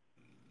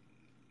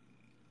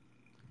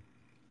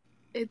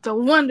 It's a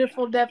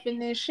wonderful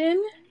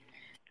definition.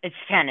 It's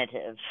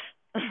tentative.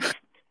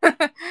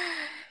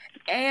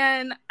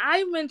 And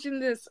I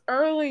mentioned this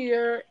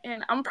earlier,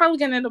 and I'm probably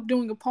going to end up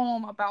doing a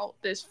poem about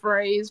this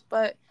phrase,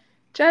 but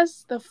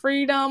just the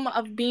freedom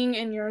of being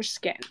in your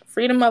skin.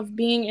 Freedom of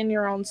being in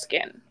your own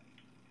skin.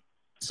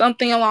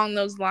 Something along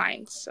those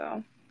lines.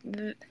 So,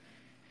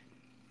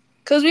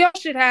 because we all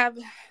should have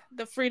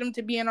the freedom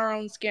to be in our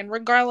own skin,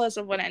 regardless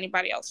of what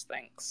anybody else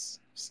thinks.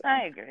 So.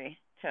 I agree.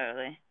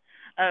 Totally.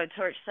 Oh,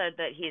 Torch said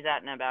that he's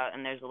out and about,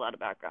 and there's a lot of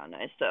background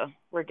noise, so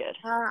we're good.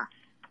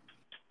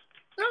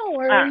 No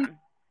worries.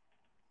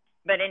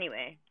 But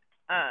anyway,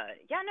 no,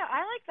 I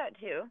like that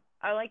too.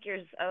 I like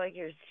yours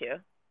too.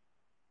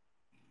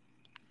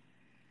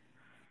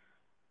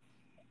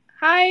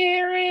 Hi,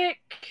 Eric.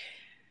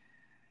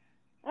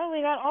 Oh,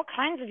 we got all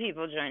kinds of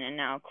people joining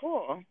now.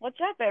 Cool.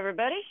 What's up,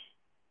 everybody?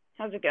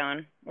 How's it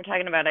going? We're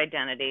talking about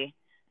identity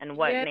and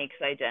what makes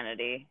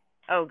identity.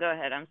 Oh, go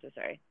ahead. I'm so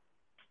sorry.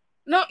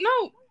 No.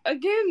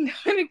 Again,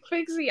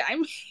 Pixie, I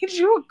made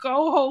you a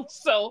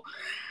co-host, so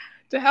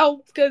to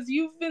help, because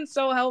you've been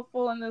so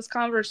helpful in this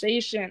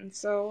conversation.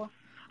 So,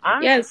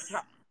 I'm just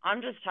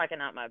talking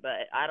out my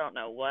butt. I don't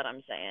know what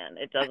I'm saying.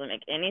 It doesn't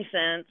make any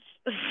sense.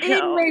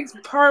 It makes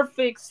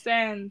perfect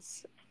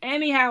sense.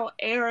 Anyhow,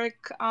 Eric,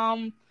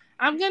 I'm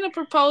gonna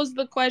propose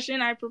the question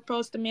I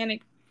proposed to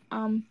Manic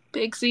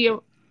Pixie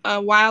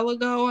a while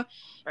ago.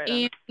 Right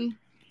on. And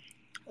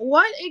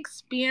what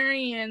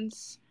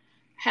experience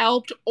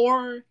helped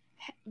or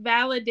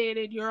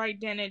validated your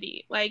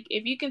identity? Like,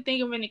 if you can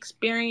think of an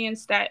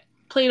experience that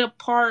played a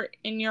part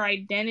in your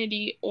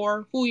identity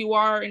or who you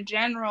are in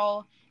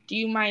general, do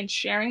you mind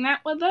sharing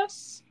that with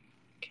us?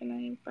 Can I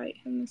invite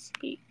him to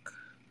speak?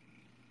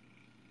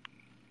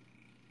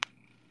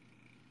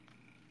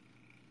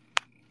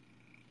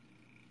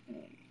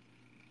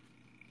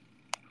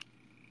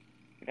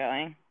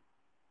 Going?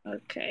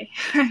 Okay.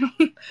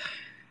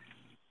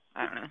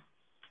 I don't know.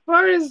 As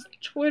far as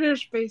Twitter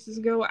Spaces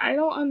go, I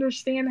don't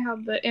understand how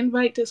the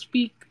invite to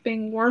speak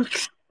thing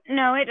works.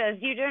 No, it does.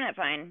 You're doing it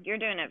fine. You're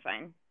doing it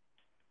fine.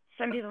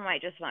 Some people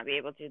might just not be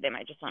able to. They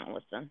might just want to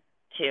listen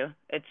too.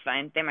 It's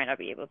fine. They might not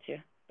be able to,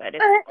 but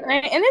it's cool.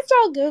 And it's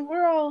all good.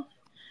 We're all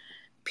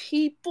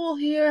people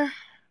here.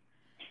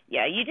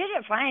 Yeah, you did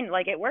it fine.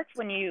 Like, it worked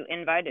when you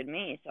invited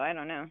me, so I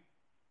don't know.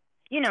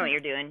 You know what you're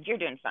doing. You're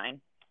doing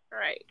fine.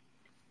 Right.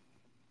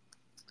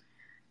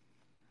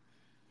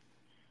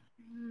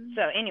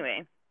 So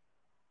anyway,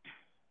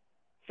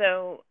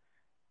 so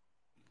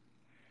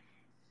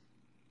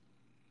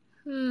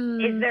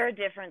is there a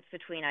difference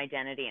between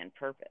identity and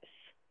purpose?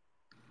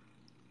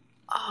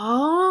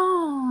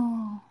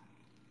 Oh,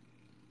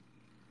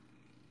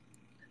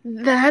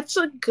 that's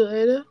a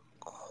good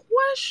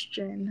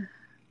question.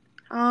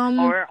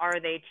 Or are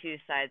they two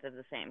sides of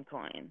the same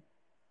coin?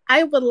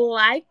 I would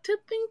like to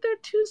think they're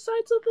two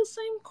sides of the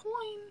same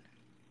coin.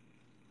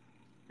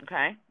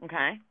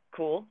 Okay.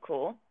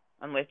 Cool.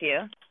 I'm with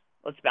you.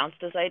 Let's bounce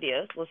those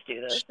ideas. Let's do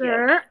this.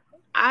 Sure.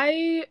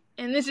 Yes.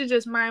 And this is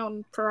just my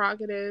own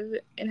prerogative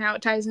and how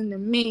it ties into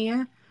me.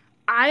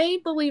 I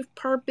believe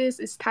purpose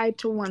is tied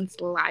to one's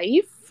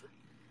life.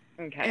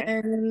 Okay.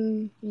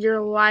 And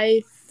your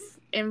life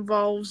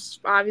involves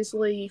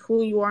obviously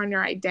who you are and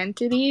your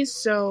identity.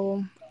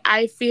 So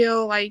I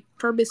feel like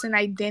purpose and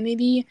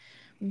identity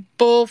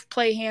both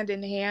play hand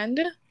in hand.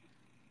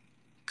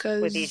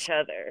 With each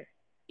other.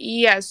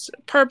 Yes,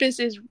 purpose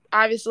is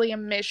obviously a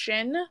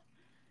mission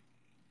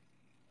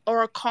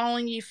or a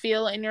calling you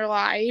feel in your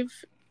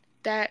life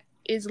that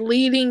is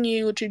leading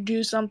you to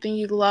do something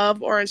you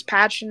love or is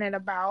passionate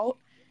about.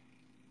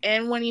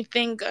 And when you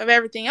think of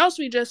everything else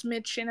we just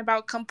mentioned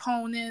about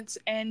components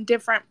and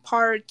different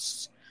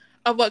parts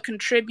of what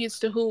contributes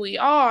to who we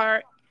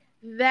are,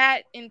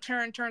 that in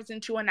turn turns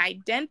into an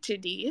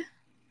identity.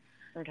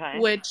 Okay.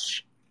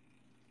 Which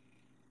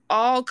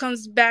all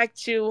comes back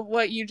to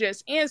what you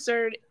just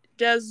answered.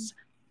 Does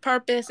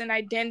purpose and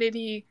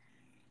identity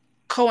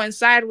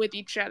coincide with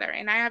each other?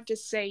 And I have to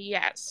say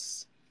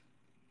yes.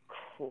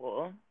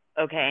 Cool.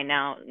 Okay,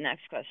 now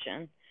next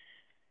question.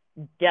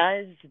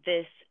 Is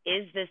this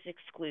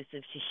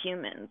exclusive to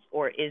humans,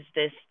 or is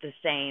this the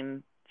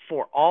same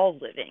for all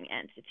living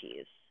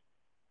entities?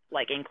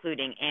 Like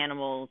including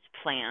animals,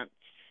 plants?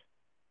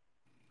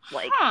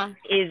 Like,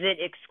 is it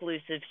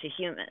exclusive to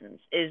humans?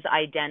 Is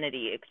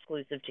identity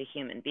exclusive to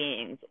human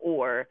beings,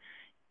 or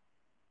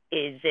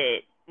is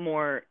it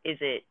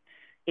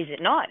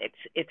not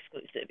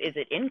exclusive? Is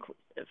it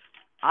inclusive?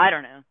 I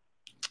don't know.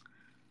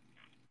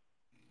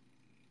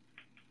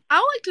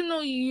 I'd like to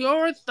know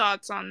your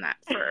thoughts on that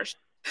first.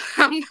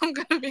 I'm going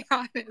to be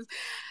honest.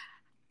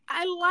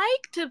 I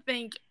like to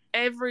think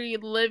every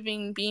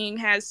living being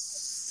has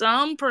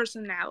some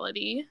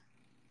personality.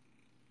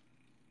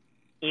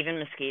 Even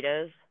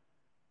mosquitoes?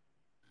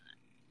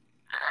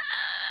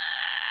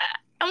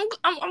 I'm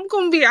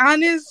going to be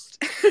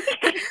honest.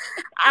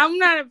 I'm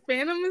not a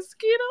fan of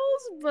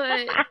mosquitoes,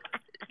 but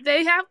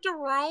they have to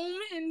roam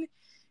and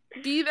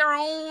be their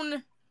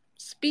own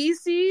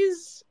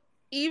species,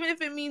 even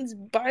if it means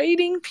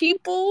biting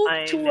people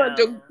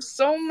to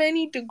so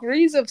many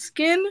degrees of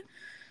skin.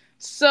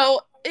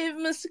 So if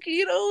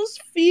mosquitoes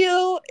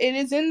feel it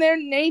is in their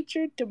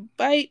nature to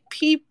bite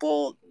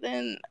people,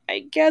 then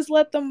I guess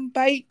let them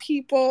bite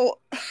people.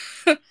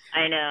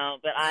 I know,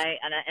 but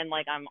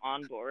I'm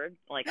on board.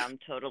 Like, I'm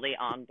totally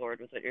on board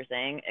with what you're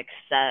saying,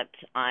 except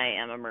I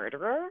am a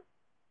murderer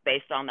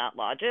based on that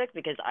logic,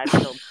 because I've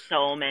killed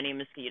so many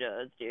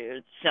mosquitoes,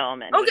 dude. So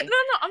many. Okay,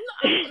 I'm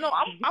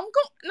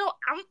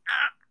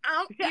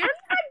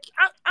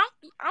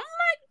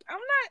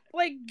not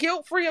like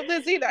guilt free of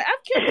this either.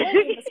 I've killed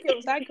plenty of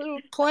mosquitoes. I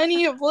killed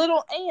plenty of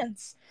little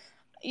ants,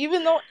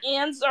 even though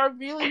ants are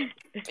really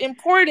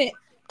important,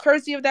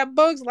 courtesy of that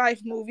Bugs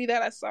Life movie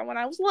that I saw when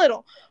I was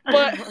little.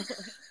 But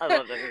I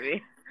love that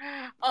movie.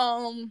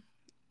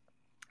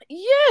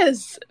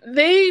 Yes,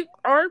 they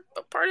are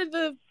a part of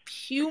the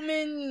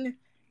human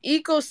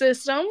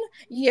ecosystem,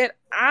 yet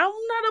I'm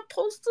not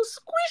opposed to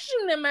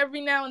squishing them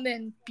every now and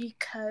then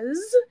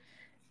because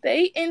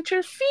they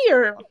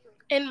interfere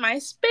in my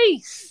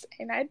space,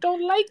 and I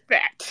don't like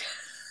that.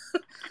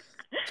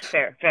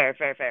 Fair.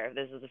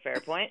 This is a fair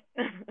point.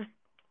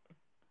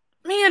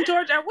 Man,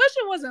 George, I wish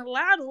it wasn't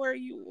loud where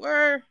you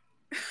were.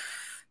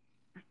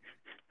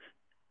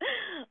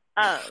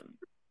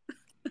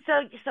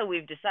 So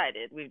we've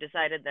decided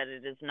that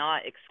it is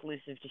not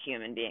exclusive to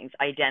human beings.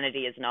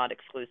 Identity is not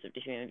exclusive to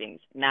human beings.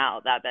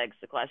 Now that begs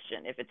the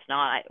question: if it's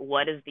not,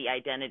 what is the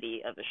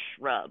identity of a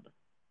shrub?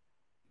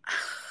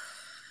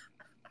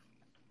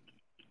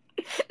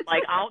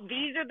 Like,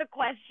 these are the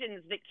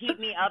questions that keep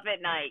me up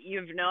at night. You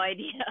have no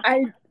idea.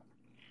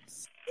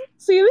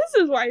 See, this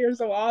is why you're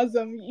so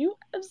awesome. You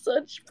have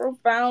such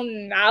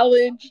profound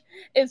knowledge.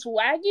 It's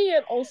wacky.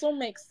 It also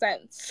makes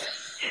sense.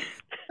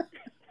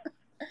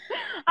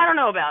 I don't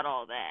know about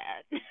all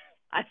that.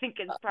 I think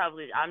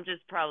I'm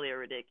just probably a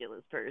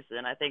ridiculous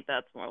person. I think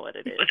that's more what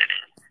it is.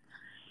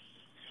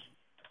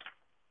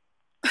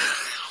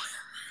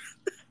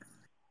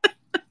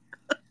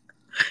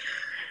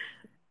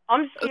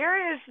 I'm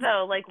serious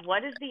though. Like,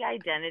 what is the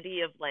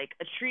identity of like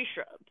a tree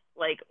shrub,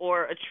 like,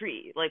 or a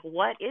tree? Like,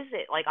 what is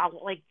it? Like,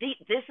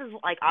 this is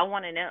like I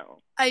want to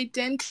know.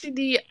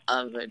 Identity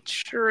of a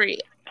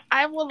tree.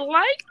 I would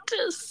like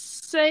to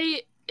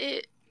say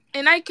it,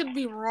 and I could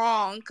be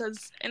wrong,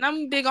 and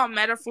I'm big on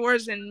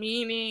metaphors and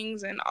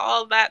meanings and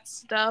all that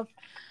stuff.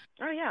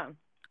 Oh yeah.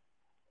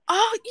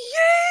 Oh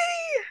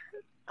yay!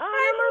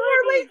 Oh, No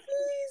more late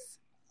fees.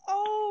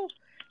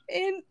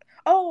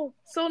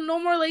 So no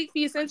more late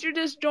fees. Since you're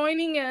just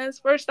joining us,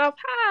 first off,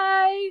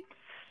 hi.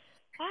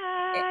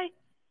 Hi.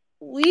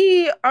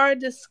 We are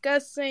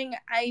discussing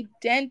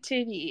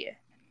identity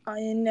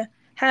and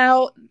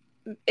how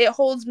it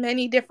holds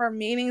many different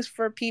meanings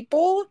for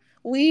people.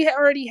 We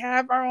already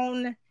have our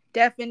own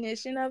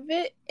definition of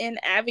it, and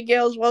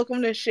Abigail's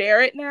welcome to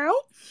share it now.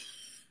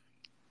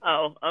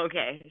 Oh,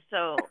 okay.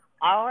 So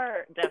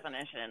our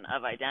definition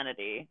of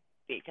identity,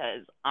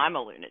 because I'm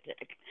a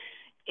lunatic,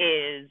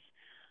 is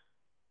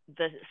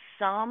the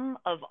sum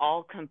of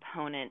all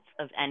components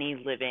of any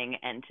living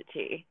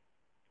entity.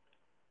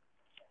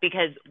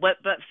 But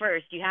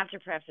first you have to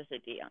preface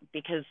it, Dion,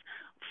 because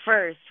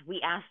first we're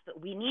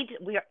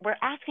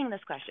asking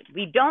this question.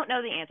 We don't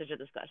know the answer to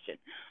this question,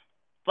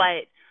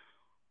 but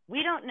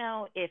we don't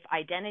know if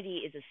identity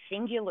is a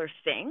singular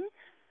thing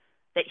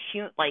that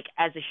like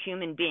as a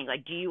human being,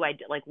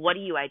 like what do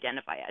you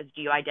identify as?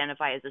 Do you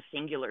identify as a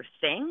singular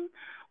thing,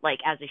 like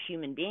as a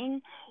human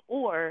being,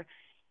 or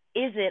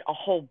is it a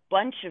whole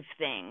bunch of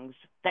things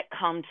that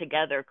come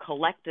together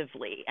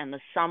collectively, and the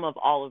sum of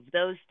all of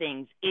those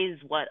things is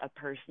what a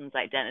person's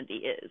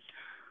identity is,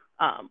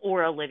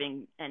 or a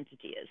living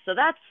entity is? So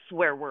that's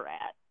where we're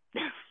at.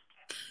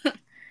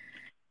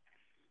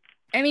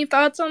 Any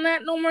thoughts on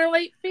that? No more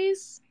late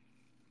fees?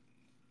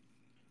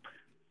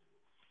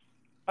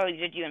 Oh,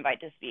 did you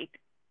invite to speak?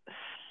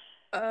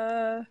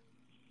 Yeah.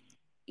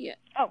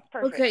 Oh,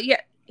 perfect. Okay,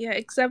 yeah,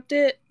 accept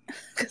it.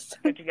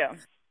 Good to go.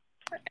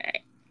 All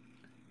right.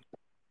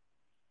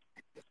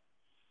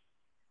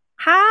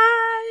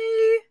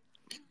 Hi.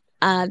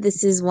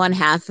 This is one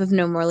half of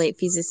No More Late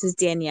Fees. This is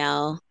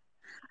Danielle.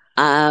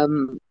 Hi.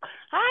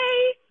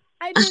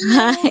 Hi,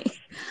 Danielle. Hi.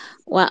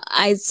 Well,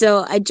 I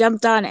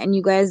jumped on, and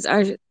you guys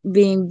are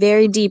being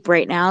very deep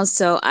right now,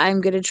 so I'm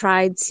gonna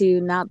try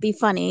to not be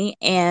funny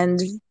and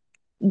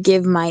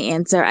give my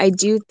answer. I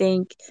do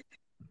think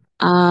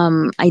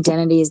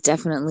identity is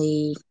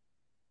definitely,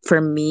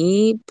 for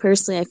me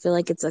personally, I feel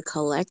like it's a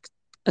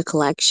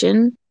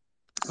collection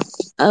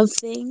of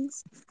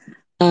things.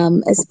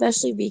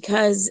 Especially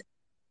because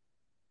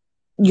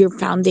your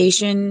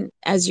foundation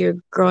as you're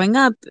growing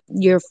up,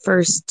 your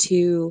first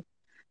two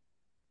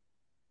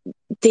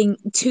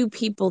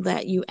people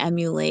that you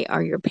emulate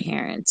are your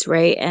parents,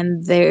 right?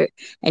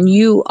 And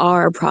you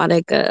are a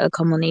product, a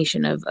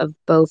culmination of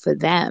both of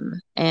them.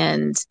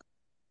 And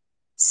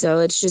so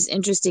it's just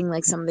interesting,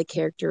 like some of the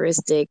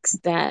characteristics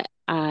that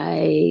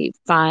I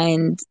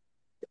find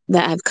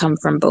that have come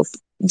from both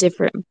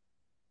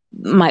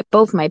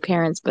my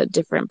parents, but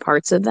different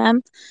parts of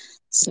them.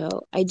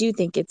 So I do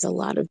think it's a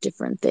lot of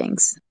different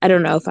things. I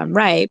don't know if I'm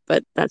right,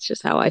 but that's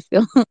just how I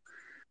feel.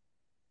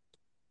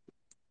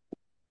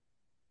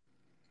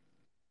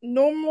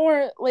 No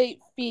more late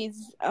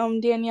fees,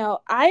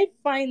 Danielle. I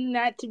find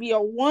that to be a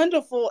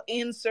wonderful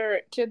answer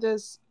to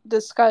this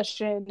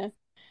discussion.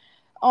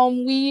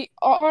 We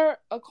are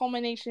a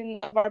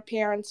culmination of our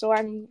parents, so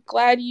I'm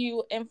glad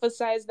you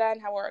emphasized that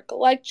and how we're a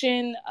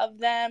collection of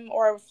them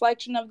or a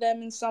reflection of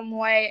them in some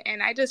way.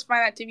 And I just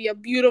find that to be a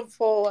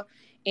beautiful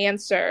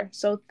answer.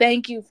 So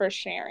thank you for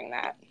sharing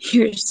that.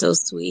 You're so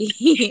sweet.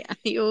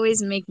 You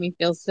always make me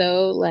feel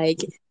so like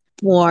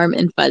warm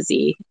and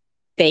fuzzy.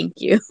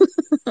 Thank you.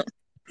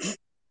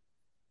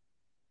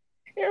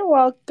 You're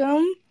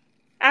welcome.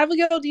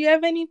 Abigail, do you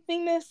have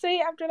anything to say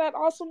after that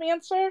awesome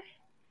answer?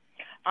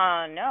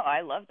 No,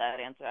 I love that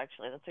answer,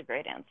 actually. That's a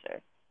great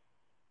answer.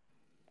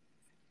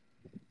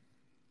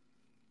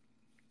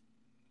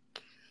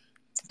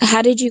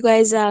 How did you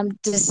guys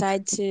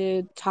decide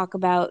to talk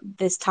about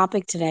this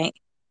topic tonight?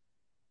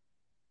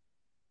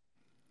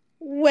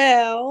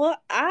 Well,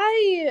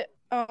 I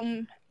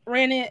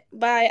ran it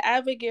by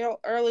Abigail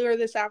earlier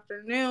this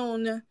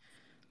afternoon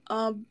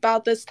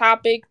about this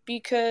topic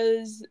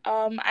because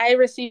I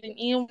received an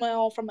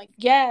email from a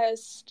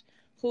guest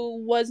who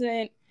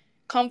wasn't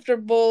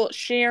comfortable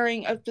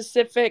sharing a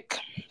specific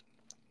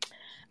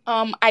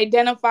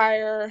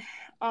identifier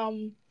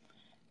on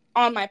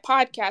my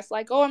podcast.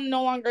 Like, oh, I'm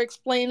no longer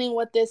explaining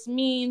what this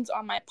means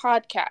on my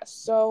podcast.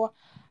 So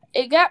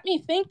it got me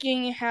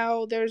thinking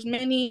how there's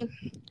many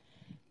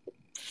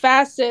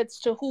facets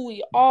to who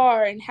we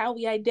are and how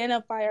we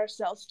identify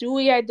ourselves. Do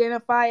we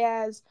identify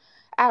as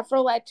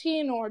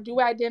Afro-Latino, or do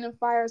we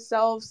identify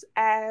ourselves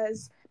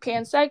as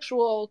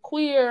pansexual,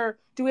 queer?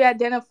 Do we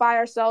identify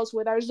ourselves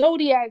with our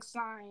zodiac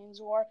signs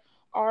or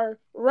our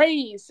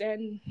race?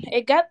 And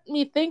it got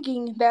me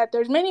thinking that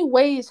there's many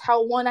ways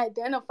how one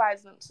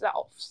identifies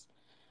themselves.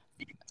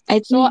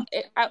 Sorry.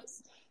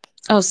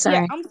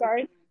 Yeah, I'm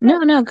sorry.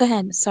 No, go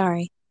ahead.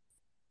 Sorry.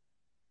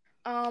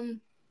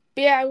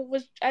 But yeah,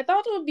 I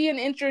thought it would be an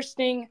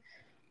interesting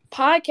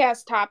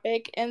podcast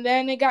topic, and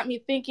then it got me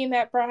thinking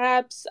that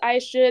perhaps I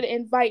should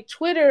invite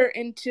Twitter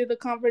into the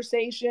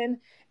conversation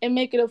and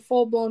make it a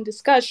full-blown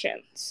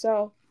discussion.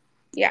 So,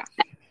 yeah.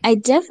 I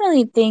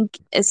definitely think,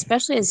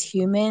 especially as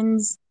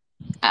humans,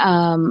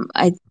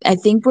 I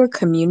think we're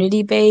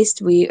community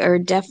based. We are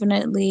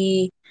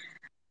definitely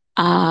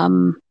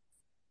um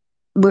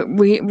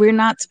we're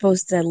not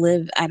supposed to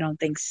live, I don't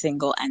think,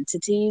 single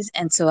entities.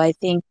 And so I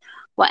think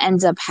what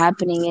ends up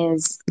happening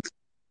is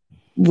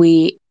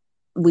we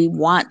we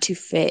want to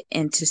fit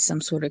into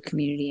some sort of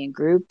community and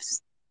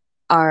groups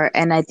are,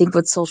 and I think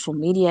with social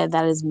media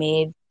that has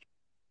made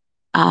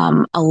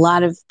a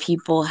lot of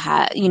people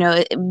have,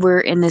 we're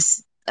in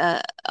this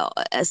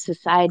a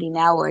society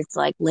now where it's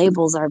like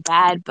labels are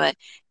bad, but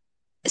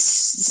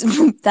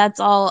that's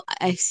all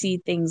I see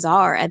things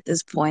are at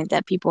this point,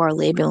 that people are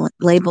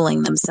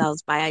labeling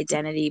themselves by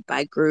identity,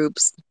 by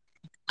groups,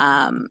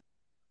 um,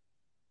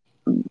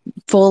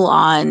 full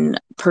on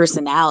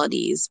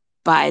personalities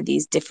by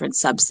these different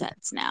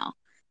subsets now.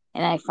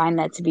 And I find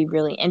that to be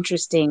really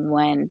interesting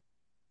when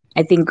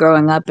I think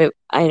growing up,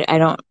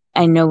 I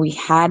know we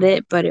had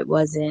it, but it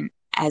wasn't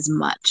as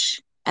much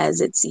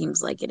as it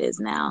seems like it is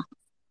now.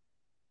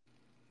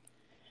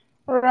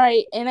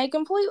 Right, and I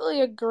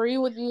completely agree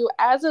with you.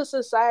 As a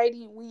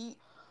society, we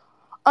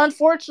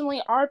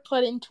unfortunately are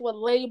put into a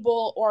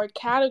label or a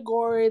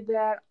category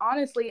that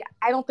honestly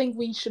I don't think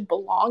we should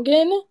belong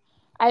in.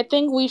 I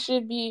think we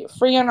should be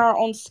free in our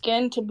own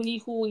skin to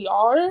be who we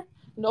are.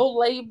 No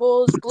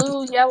labels,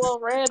 blue, yellow,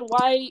 red,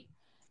 white,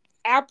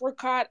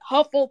 apricot,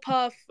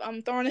 Hufflepuff.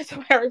 I'm throwing it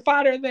to Harry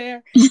Potter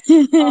there.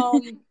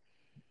 Um,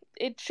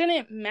 it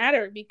shouldn't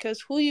matter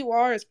because who you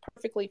are is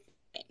perfectly fine.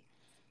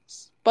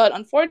 But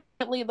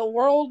unfortunately, the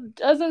world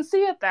doesn't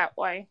see it that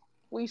way.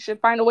 We should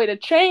find a way to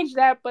change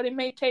that, but it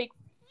may take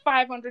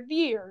 500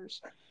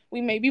 years.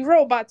 We may be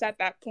robots at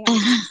that point.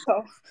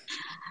 So,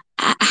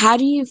 How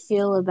do you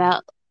feel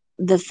about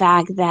the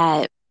fact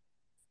that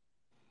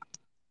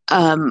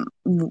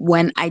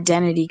when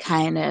identity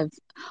kind of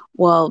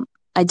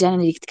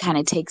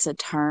takes a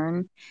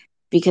turn?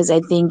 Because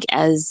I think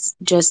as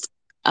just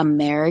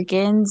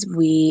Americans,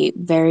 we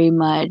very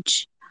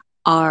much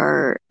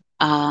are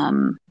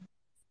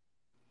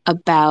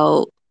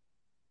about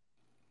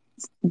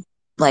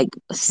like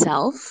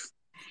self.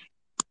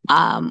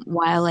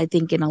 While I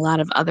think in a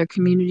lot of other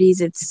communities,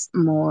 it's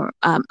more,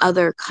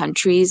 other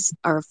countries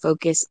are a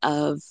focus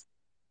of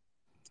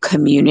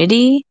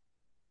community.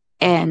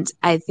 And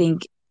I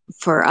think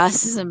for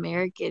us as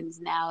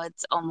Americans now,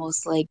 it's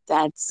almost like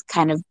that's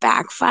kind of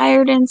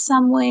backfired in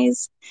some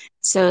ways.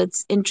 So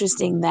it's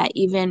interesting that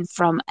even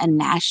from a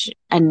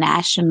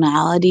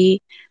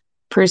nationality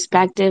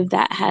perspective,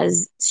 that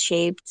has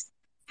shaped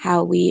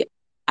how we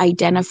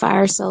identify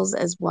ourselves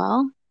as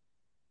well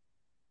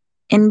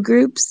in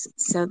groups.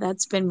 So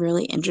that's been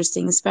really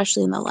interesting,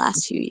 especially in the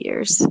last few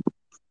years.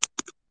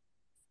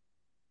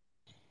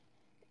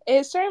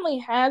 it certainly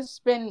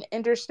has been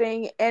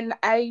interesting, and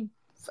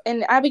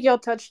Abigail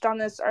touched on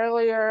this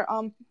earlier.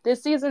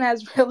 This season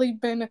has really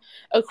been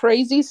a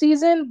crazy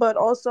season, but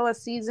also a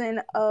season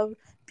of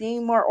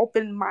being more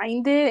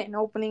open-minded and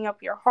opening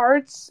up your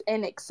hearts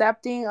and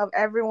accepting of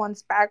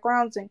everyone's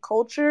backgrounds and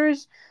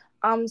cultures.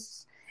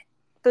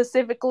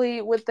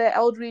 Specifically with the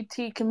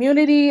LGBT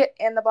community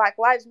and the Black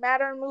Lives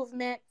Matter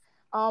movement.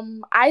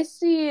 I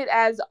see it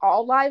as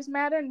all lives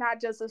matter, not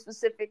just a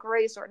specific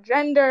race or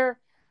gender.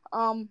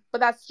 But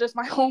that's just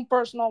my own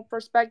personal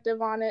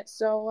perspective on it.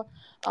 So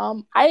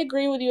I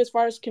agree with you as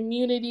far as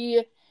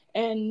community,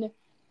 and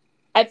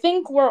I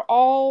think we're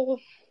all,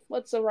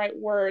 what's the right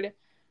word?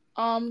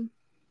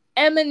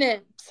 M&Ms.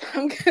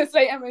 I'm gonna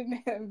say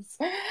M&Ms.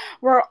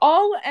 We're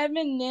all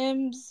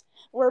M&Ms.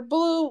 We're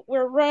blue.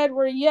 We're red.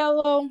 We're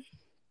yellow.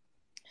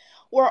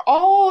 We're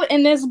all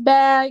in this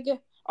bag,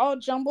 all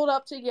jumbled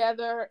up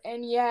together,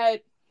 and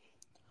yet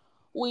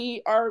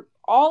we are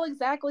all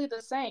exactly the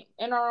same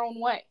in our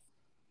own way.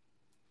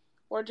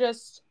 We're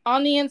just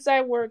on the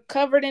inside, we're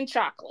covered in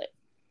chocolate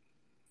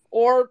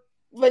or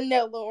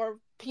vanilla or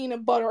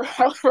peanut butter,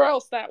 however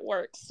else that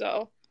works.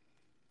 So,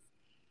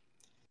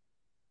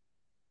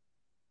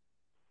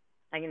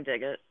 I can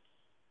dig it.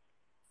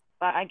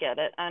 But I get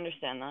it. I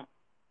understand that.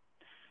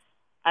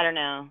 I don't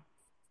know.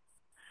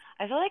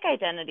 I feel like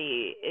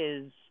identity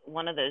is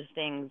one of those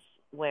things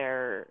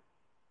where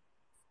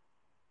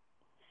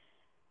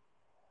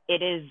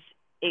it is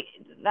it,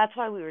 that's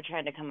why we were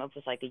trying to come up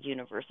with like a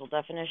universal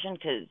definition,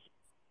 because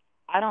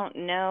I don't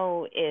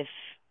know if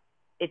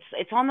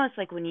it's almost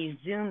like when you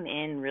zoom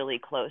in really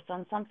close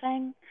on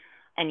something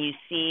and you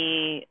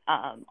see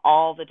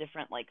all the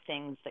different like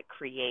things that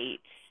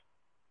create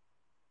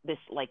this,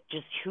 like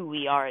just who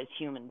we are as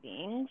human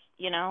beings,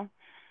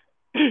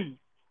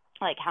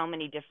 like how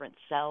many different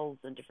cells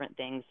and different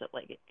things that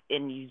like,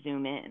 and you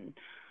zoom in.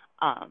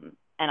 And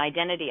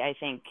identity, I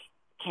think,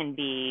 can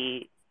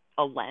be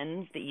a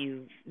lens that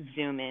you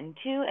zoom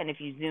into, and if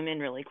you zoom in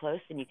really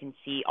close, then you can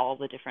see all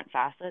the different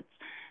facets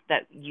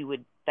that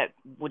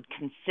would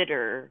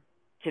consider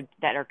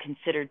that are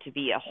considered to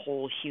be a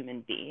whole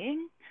human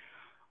being,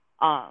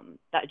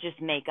 that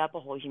just make up a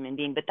whole human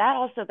being. But that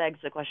also begs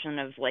the question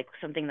of like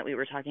something that we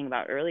were talking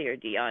about earlier,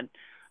 Dion,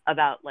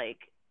 about like,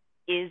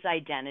 is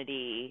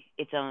identity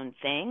its own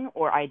thing,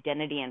 or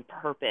identity and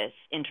purpose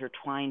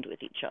intertwined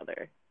with each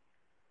other?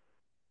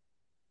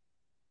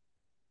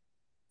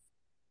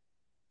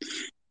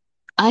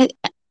 I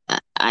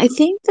I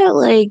think that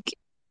like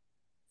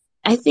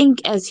I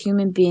think as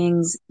human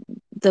beings,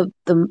 the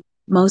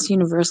most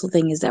universal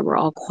thing is that we're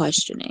all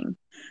questioning.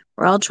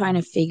 We're all trying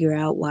to figure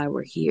out why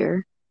we're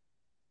here.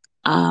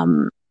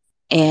 Um,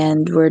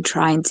 and we're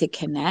trying to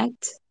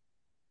connect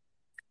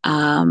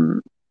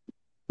um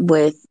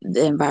with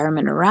the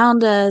environment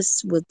around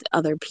us, with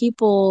other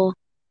people.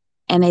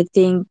 And I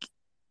think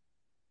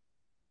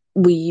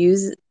we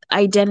use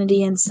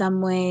identity in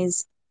some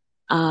ways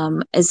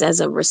as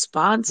a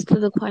response to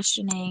the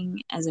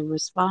questioning, as a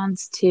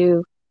response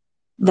to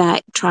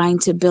that trying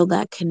to build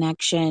that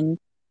connection.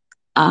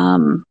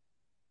 Um,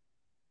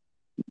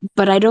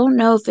 but I don't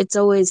know if it's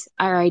always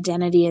our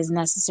identity is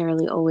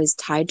necessarily always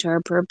tied to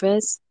our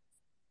purpose.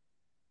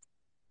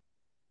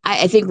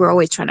 I think we're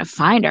always trying to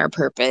find our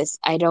purpose.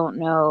 I don't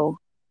know.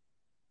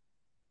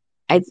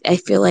 I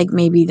feel like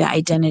maybe the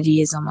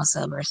identity is almost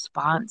a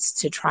response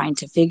to trying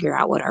to figure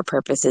out what our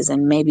purpose is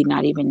and maybe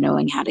not even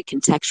knowing how to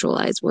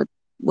contextualize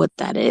what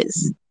that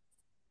is.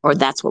 Or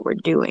that's what we're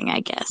doing, I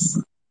guess.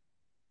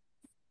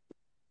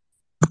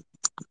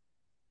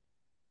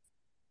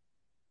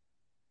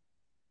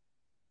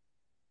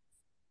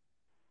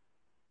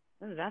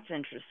 Oh, that's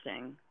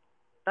interesting.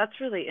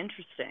 That's really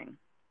interesting.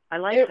 I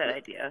like It that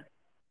idea.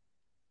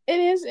 it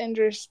is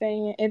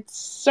interesting. It's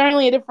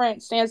certainly a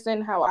different stance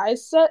than how I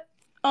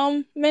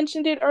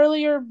mentioned it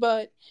earlier,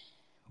 but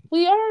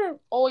we are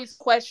always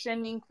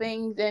questioning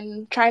things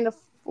and trying to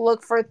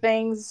look for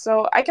things.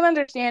 So I can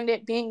understand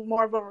it being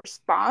more of a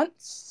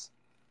response.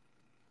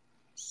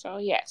 So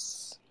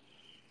yes.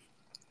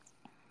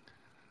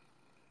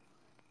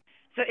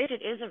 So it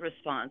is a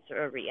response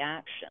or a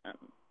reaction.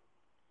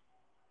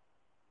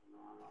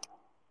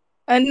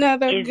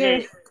 Another Is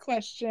good it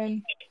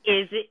question.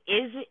 is it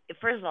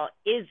first of all,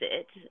 is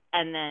it?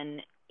 And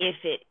then if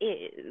it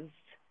is,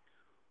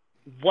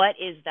 what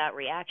is that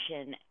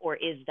reaction, or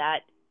is that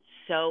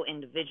so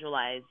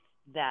individualized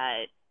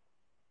that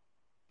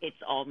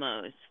it's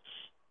almost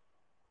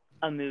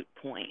a moot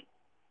point?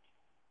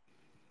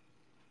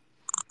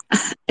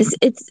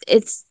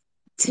 It's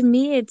to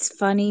me it's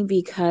funny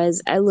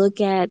because I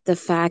look at the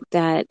fact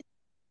that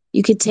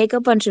you could take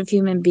a bunch of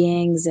human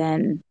beings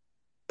and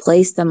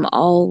place them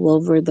all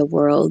over the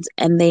world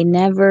and they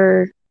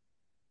never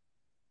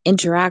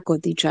interact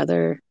with each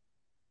other.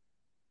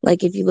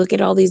 Like if you look at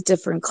all these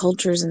different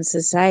cultures and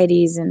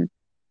societies and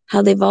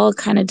how they've all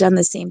kind of done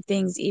the same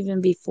things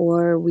even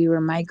before we were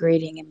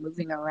migrating and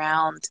moving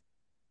around.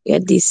 We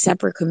had these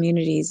separate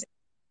communities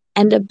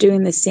end up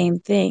doing the same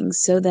thing.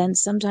 So then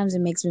sometimes it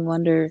makes me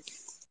wonder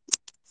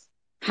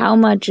how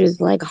much is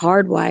like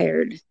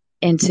hardwired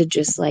into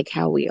just like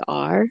how we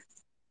are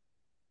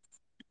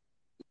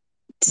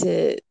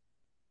to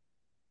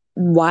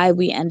why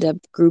we end up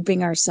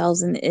grouping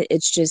ourselves. And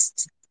it's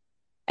just,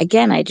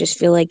 again, I just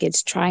feel like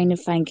it's trying to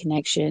find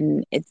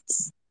connection.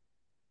 It's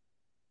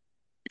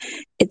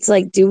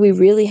like, do we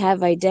really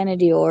have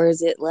identity, or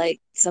is it like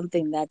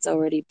something that's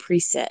already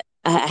preset?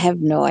 I have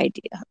no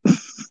idea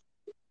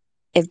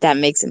if that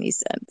makes any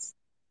sense.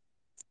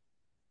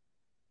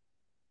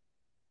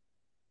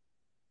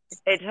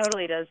 It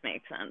totally does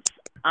make sense.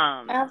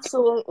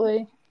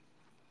 Absolutely.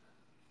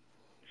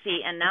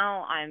 And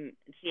now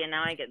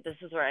I get, this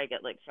is where I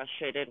get like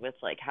frustrated with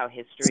like how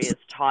history is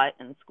taught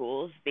in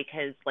schools,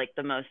 because like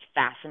the most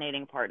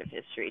fascinating part of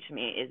history to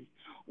me is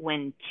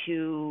when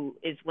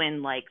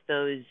like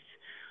those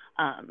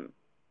um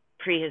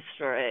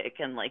prehistoric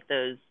and like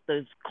those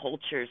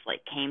cultures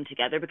like came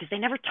together, because they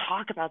never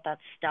talk about that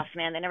stuff,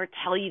 man. They never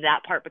tell you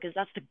that part, because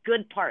that's the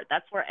good part.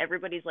 That's where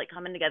everybody's like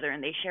coming together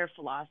and they share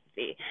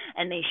philosophy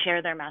and they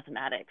share their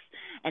mathematics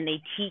and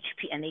they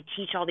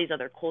teach all these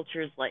other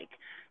cultures, like,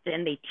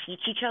 and they teach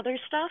each other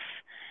stuff.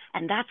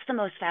 And that's the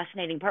most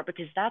fascinating part,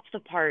 because that's the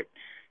part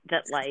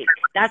that like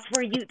that's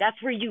where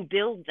you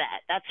build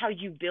that. That's how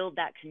you build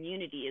that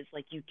community, is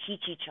like you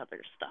teach each other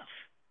stuff.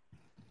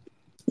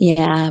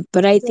 Yeah,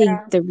 but I think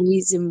Yeah. the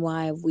reason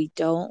why we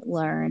don't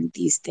learn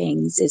these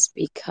things is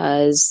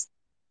because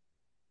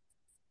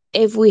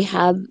if we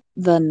had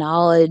the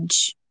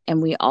knowledge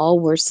and we all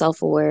were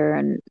self-aware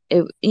and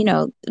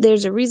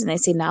there's a reason they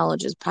say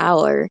knowledge is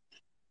power.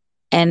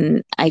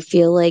 And I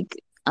feel like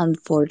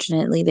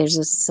unfortunately there's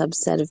a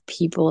subset of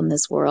people in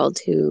this world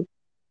who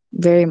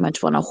very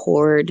much want to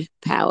hoard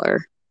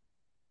power.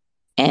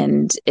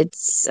 And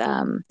it's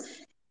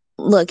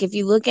look, if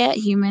you look at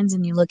humans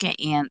and you look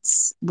at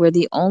ants, we're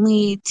the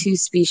only two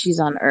species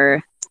on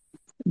Earth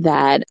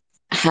that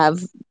have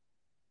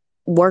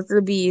worker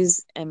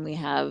bees and we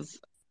have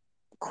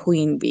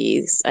queen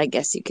bees, I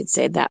guess you could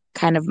say, that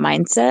kind of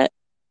mindset,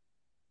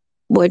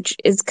 which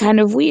is kind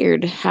of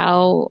weird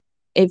how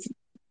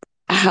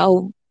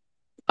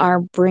our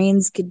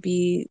brains could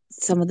be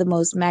some of the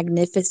most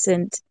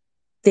magnificent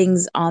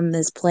things on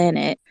this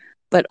planet,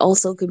 but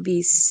also could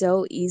be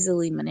so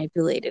easily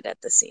manipulated at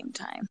the same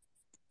time.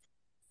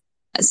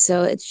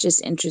 So it's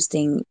just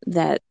interesting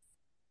that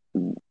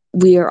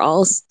we are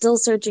all still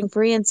searching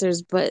for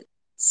answers, but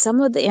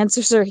some of the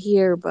answers are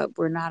here, but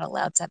we're not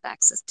allowed to have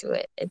access to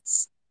it.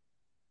 It's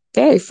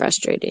very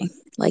frustrating,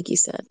 like you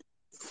said.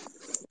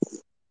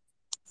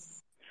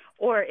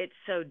 Or it's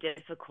so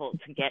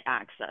difficult to get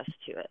access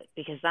to it,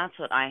 because that's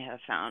what I have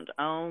found.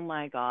 Oh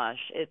my gosh,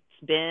 it's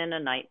been a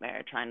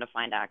nightmare trying to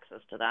find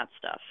access to that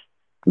stuff.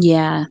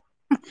 Yeah.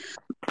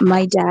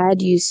 My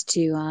dad used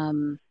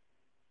to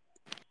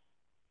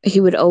he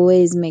would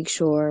always make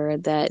sure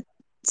that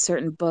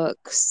certain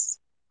books,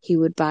 he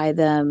would buy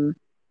them,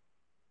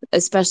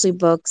 especially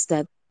books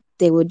that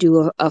they would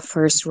do a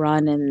first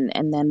run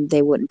and then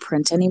they wouldn't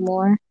print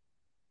anymore.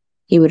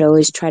 He would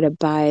always try to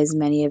buy as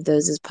many of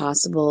those as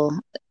possible,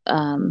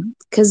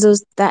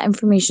 because that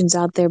information's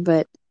out there,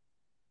 but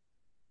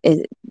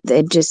it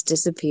just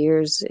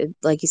disappears.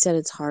 Like you said,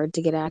 it's hard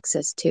to get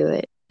access to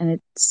it, and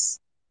it's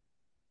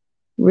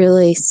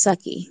really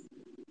sucky.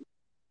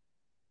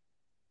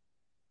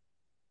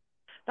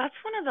 That's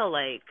one of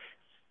the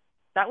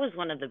that was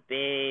one of the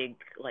big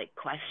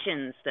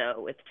questions though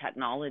with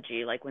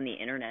technology, like when the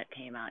internet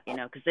came out,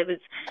 because it was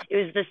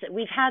this,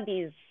 we've had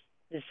the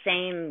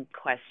same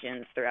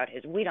questions throughout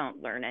his, we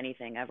don't learn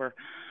anything ever.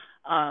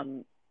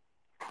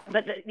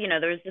 But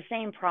there was the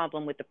same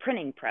problem with the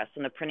printing press,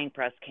 and the printing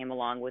press came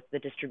along with the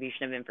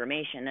distribution of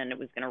information, and it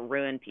was going to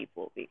ruin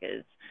people,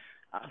 because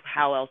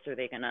how else are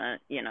they going to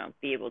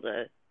be able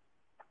to,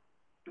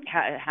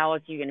 how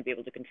else are you going to be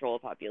able to control a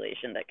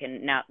population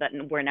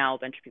where now a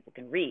bunch of people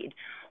can read?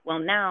 Well,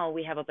 now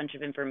we have a bunch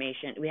of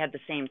information. We have the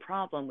same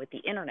problem with the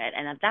internet,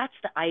 and that's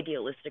the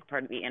idealistic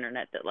part of the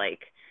internet that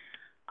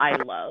I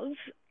love,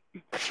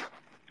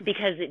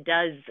 because it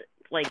does,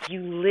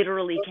 you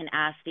literally can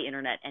ask the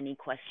internet any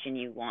question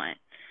you want,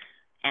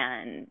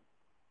 and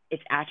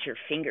it's at your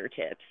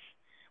fingertips.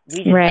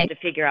 We just have to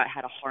figure out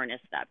how to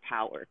harness that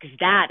power, because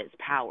that is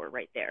power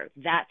right there.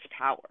 That's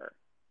power.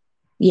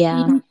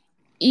 Yeah.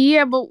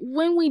 Yeah, but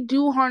when we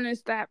do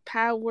harness that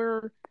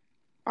power,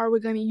 are we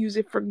going to use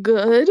it for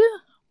good?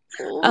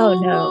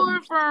 Oh, no.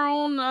 Or for our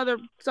own other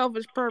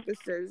selfish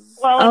purposes?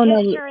 Well,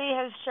 if history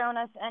has shown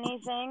us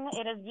anything,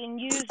 it has been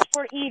used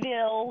for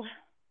evil.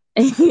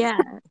 Yeah,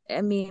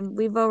 I mean,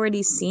 we've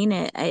already seen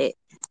it.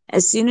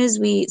 As soon as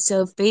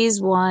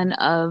phase one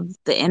of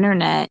the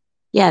internet,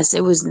 yes,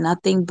 it was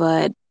nothing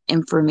but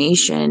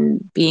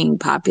information being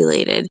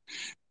populated.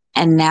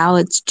 And now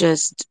it's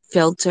just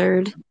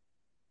filtered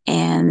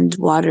and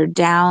watered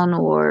down,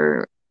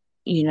 or,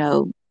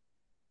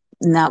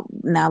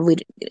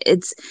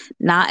 it's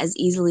not as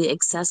easily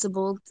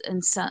accessible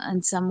in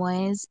some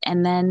ways.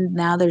 And then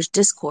now there's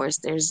discourse.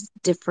 There's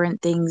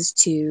different things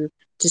to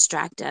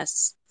distract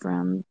us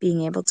from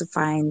being able to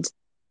find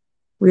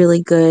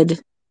really good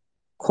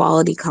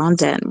quality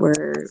content.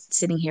 We're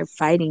sitting here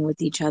fighting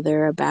with each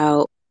other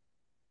about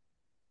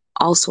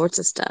all sorts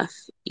of stuff,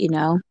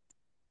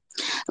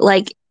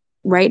 like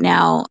right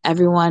now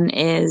everyone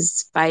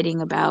is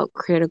fighting about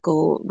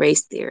critical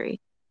race theory.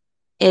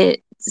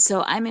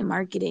 So I'm in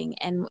marketing,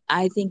 and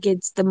I think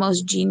it's the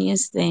most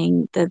genius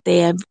thing that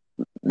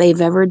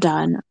they've ever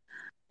done,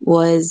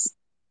 was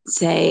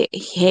say,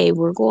 hey,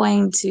 we're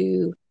going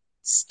to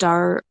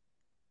start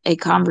a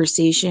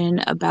conversation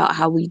about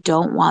how we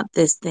don't want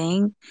this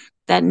thing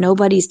that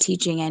nobody's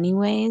teaching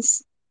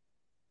anyways,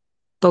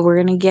 but we're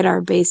going to get our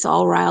base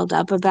all riled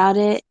up about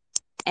it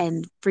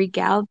and freak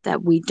out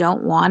that we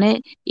don't want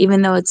it,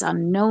 even though it's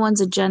on no one's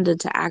agenda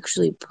to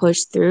actually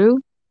push through,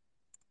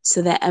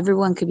 so that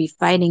everyone could be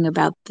fighting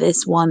about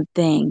this one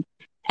thing.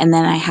 And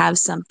then I have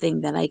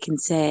something that I can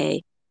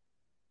say,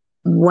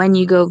 when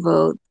you go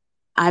vote,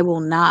 I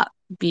will not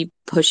be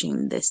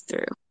pushing this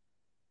through.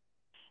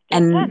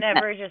 Does that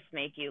never just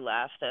make you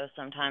laugh, though,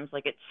 sometimes?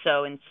 It's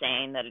so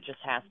insane that it just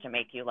has to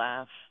make you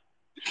laugh.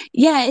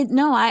 Yeah,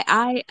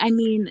 I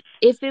mean,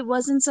 if it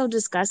wasn't so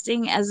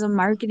disgusting as a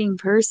marketing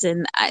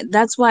person,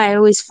 that's why I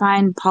always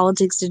find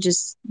politics to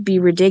just be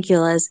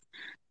ridiculous.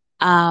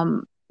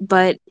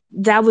 But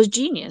that was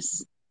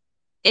genius.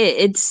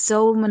 It's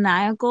so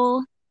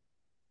maniacal,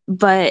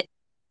 but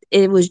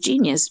it was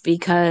genius,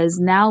 because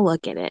now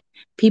look at it.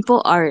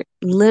 People are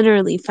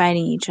literally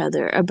fighting each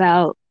other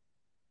about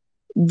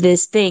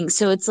this thing.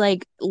 So it's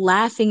like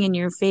laughing in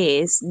your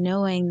face,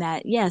 knowing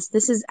that, yes,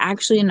 this is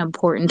actually an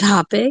important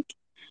topic,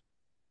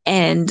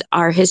 and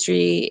our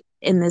history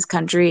in this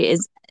country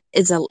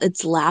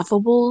it's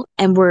laughable,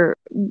 and we're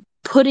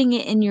putting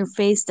it in your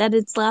face that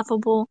it's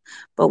laughable,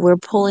 but we're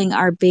pulling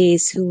our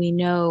base, who we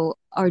know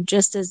are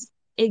just as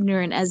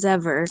ignorant as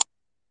ever,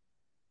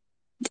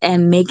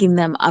 and making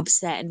them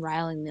upset and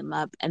riling them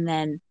up, and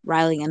then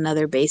riling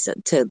another base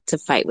up to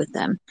fight with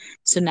them.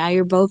 So now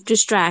you're both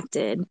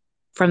distracted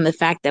from the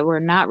fact that we're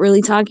not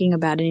really talking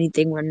about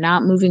anything. We're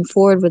not moving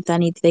forward with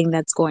anything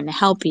that's going to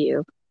help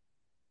you.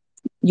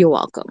 You're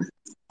welcome.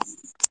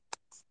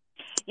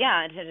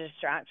 Yeah, to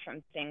distract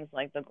from things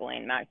like the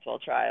Ghislaine Maxwell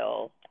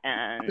trial,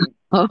 and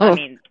I Oh,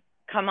 mean,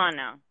 come on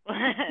now,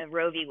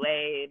 Roe v.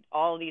 Wade,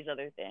 all these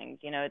other things.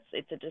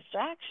 It's a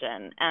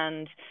distraction,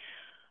 and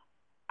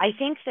I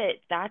think that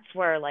that's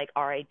where like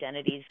our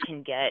identities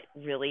can get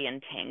really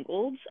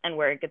entangled and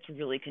where it gets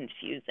really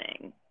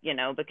confusing.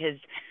 Because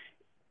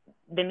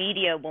the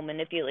media will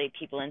manipulate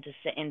people into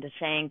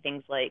saying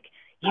things like,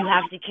 you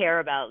have to care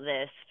about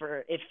this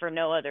for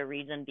no other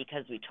reason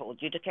because we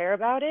told you to care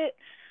about it.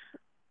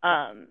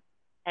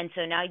 And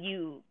so now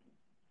you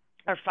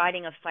are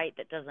fighting a fight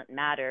that doesn't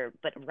matter,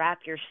 but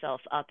wrap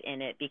yourself up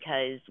in it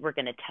because we're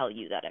going to tell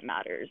you that it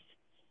matters.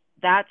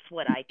 That's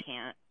what I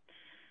can't.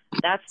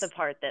 That's the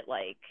part that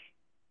like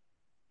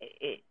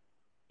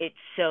it's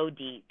so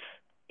deep.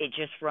 It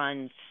just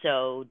runs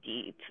so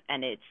deep,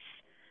 and it's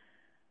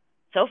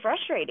so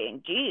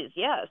frustrating. Geez,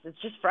 yes, it's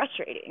just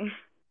frustrating.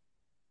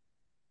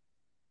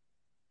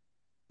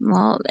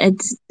 well,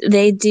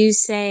 they do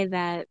say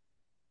that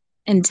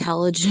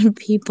intelligent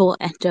people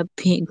end up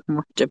being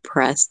more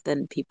depressed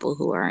than people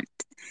who aren't.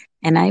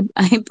 And I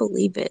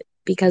believe it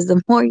because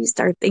the more you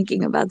start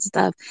thinking about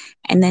stuff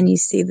and then you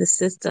see the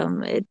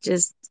system,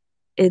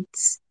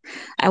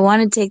 I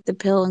want to take the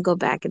pill and go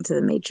back into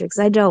the matrix.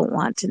 I don't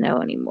want to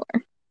know anymore.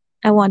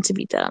 I want to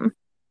be dumb.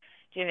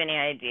 Do you have any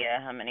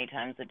idea how many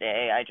times a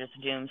day I just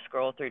doom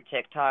scroll through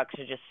TikTok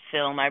to just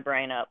fill my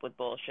brain up with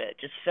bullshit?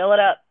 Just fill it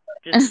up.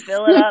 Just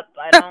fill it up.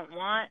 I don't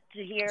want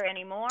to hear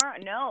anymore.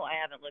 No, I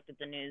haven't looked at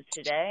the news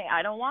today.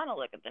 I don't want to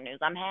look at the news.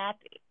 I'm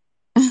happy.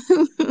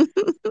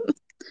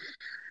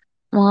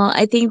 Well,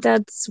 I think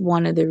that's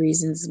one of the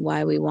reasons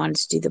why we wanted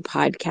to do the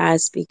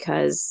podcast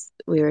because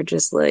we were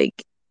just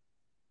like,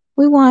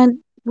 we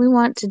want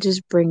to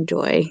just bring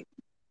joy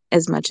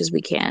as much as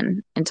we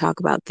can and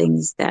talk about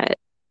things that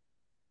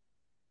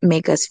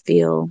make us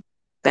feel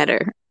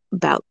better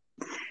about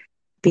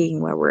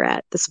being where we're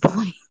at this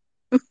point.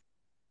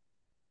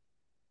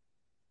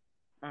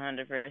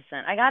 100%.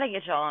 I gotta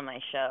get y'all on my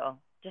show.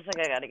 Just like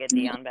I gotta get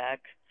Dion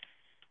back.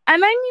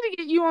 And I need to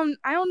get you on.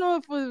 I don't know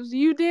if it was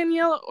you,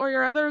 Danielle, or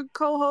your other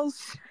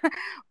co-host,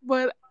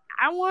 but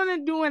I want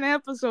to do an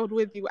episode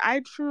with you.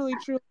 I truly,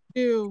 truly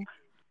do.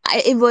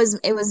 It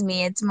was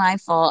me. It's my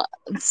fault.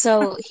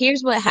 So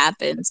here's what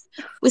happens.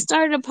 We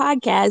started a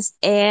podcast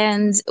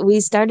and we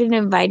started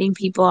inviting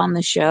people on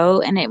the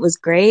show and it was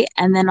great.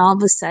 And then all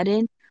of a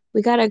sudden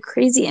we got a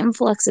crazy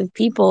influx of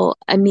people.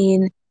 I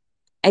mean,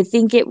 I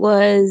think it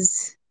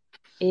was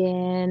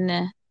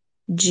in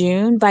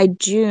June. By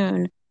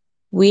June,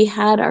 we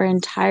had our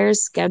entire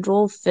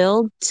schedule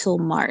filled till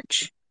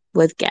March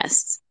with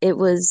guests. It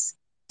was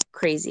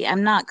crazy.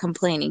 I'm not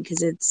complaining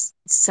because it's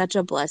such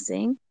a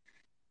blessing.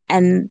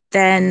 And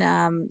then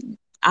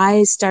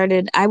I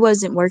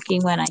wasn't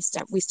working when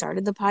we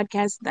started the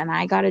podcast. Then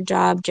I got a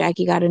job.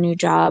 Jackie got a new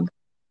job.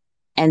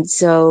 And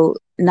so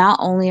not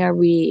only are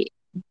we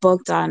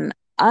booked on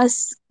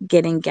us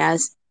getting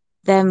guests,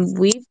 then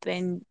we've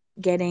been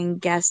getting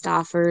guest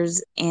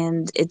offers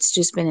and it's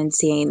just been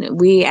insane.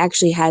 We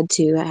actually had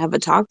to have a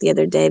talk the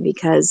other day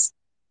because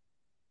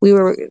we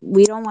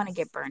don't want to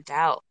get burnt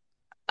out.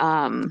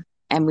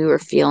 And we were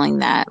feeling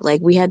that.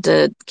 Like we had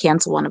to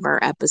cancel one of our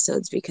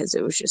episodes because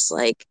it was just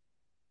like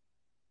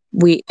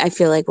I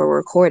feel like we're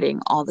recording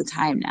all the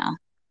time now.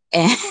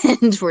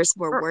 And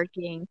we're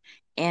working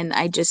and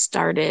I just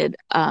started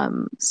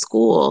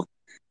school.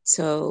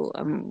 So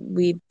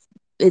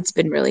it's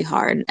been really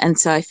hard. And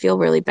so I feel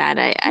really bad.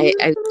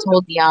 I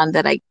told Dion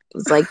that I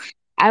was like,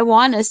 I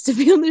want us to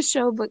be on the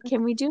show, but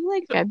can we do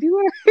like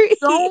February?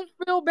 Don't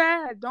feel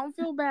bad. Don't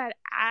feel bad.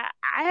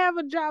 I have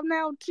a job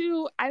now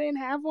too. I didn't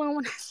have one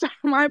when I started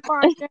my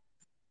podcast.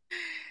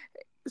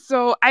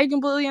 So I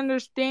completely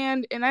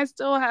understand. And I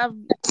still have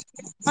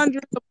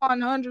hundreds upon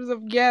hundreds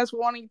of guests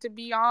wanting to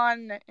be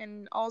on,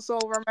 and also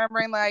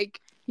remembering like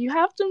you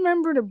have to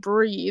remember to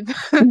breathe.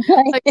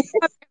 Like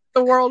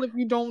the world if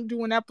you don't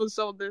do an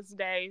episode this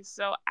day.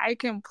 So I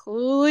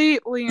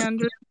completely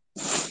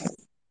understand.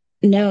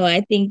 No, I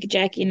think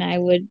Jackie and I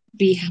would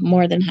be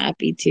more than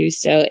happy to.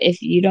 So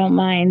if you don't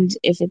mind,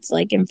 if it's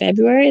like in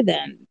February,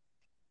 then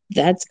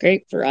that's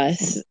great for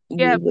us.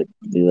 Yeah,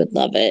 We would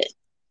love it.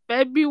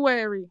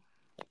 February.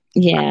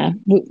 Yeah,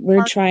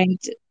 we're trying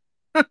to.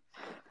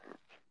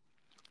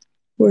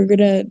 We're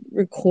gonna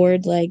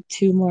record like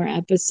 2 more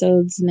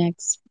episodes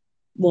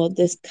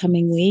this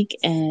coming week,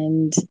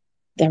 and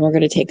then we're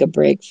gonna take a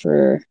break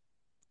for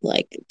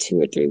like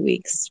 2 or 3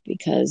 weeks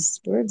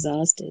because we're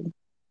exhausted.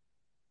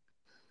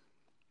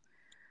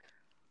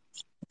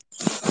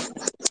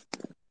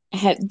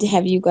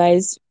 Have you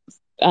guys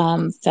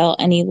felt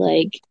any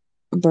like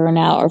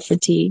burnout or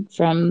fatigue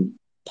from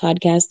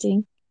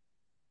podcasting?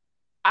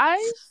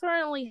 I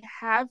certainly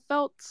have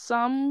felt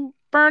some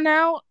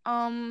burnout,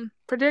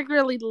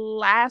 particularly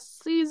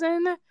last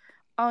season.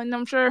 And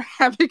I'm sure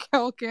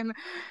Abigail can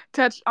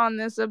touch on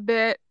this a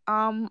bit.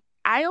 I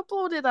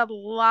uploaded a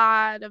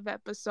lot of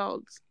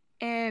episodes,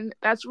 and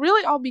that's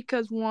really all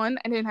because one,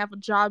 I didn't have a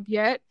job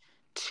yet.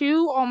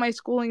 Two, all my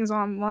schooling's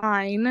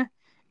online,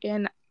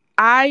 and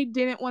I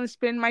didn't want to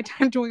spend my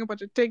time doing a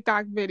bunch of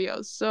TikTok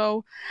videos.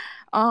 So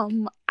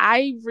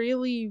I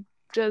really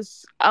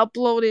just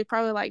uploaded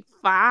probably like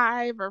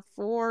 5 or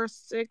 4,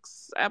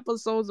 6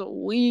 episodes a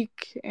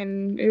week,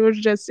 and it was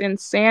just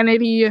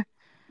insanity.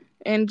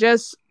 And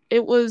just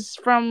it was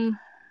from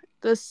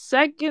the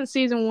second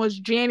season was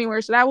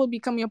January, so that would be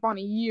coming up on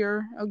a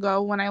year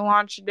ago when I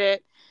launched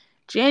it.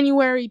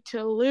 January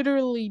to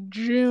literally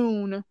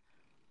June,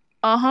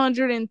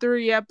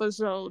 103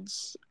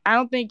 episodes. I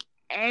don't think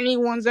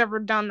anyone's ever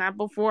done that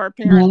before,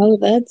 apparently. No,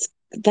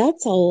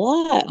 that's a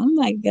lot. Oh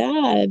my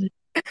God.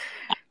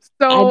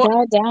 I So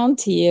bow down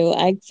to you.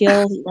 I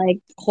feel like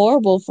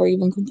horrible for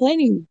even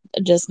complaining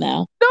just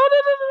now. no,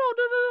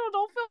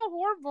 don't feel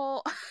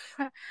horrible.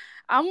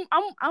 I'm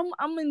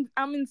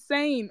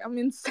insane. I'm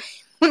insane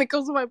when it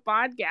comes to my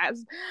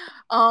podcast.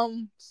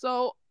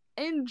 So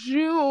in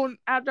June,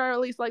 after I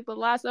released like the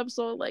last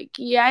episode, like,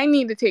 yeah, I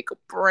need to take a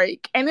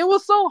break. And it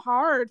was so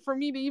hard for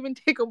me to even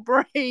take a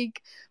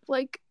break.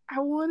 Like,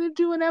 I want to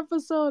do an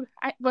episode,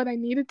 but I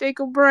need to take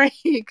a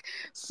break.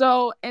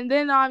 So, and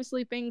then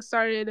obviously things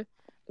started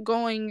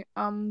going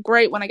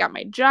great when I got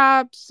my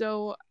job.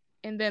 So,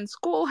 and then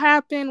school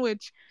happened,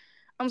 which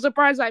I'm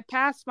surprised I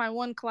passed my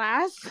one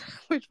class,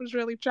 which was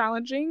really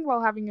challenging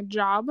while having a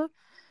job.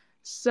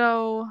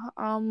 So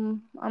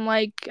I'm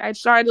like, I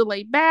started to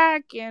lay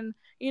back and,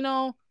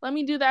 let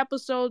me do the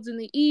episodes in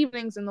the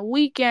evenings and the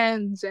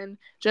weekends and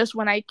just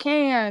when I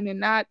can, and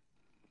not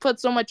put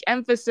so much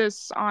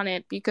emphasis on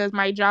it because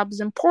my job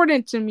is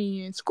important to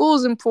me and school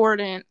is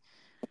important.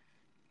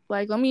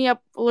 Like, let me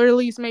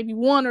release maybe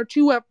 1 or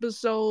 2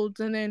 episodes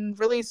and then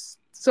release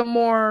some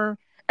more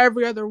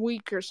every other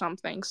week or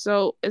something.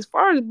 So as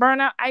far as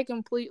burnout, I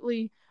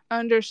completely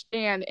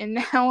understand. And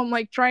now I'm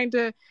like trying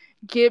to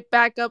get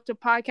back up to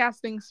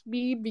podcasting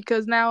speed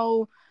because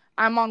now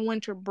I'm on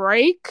winter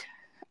break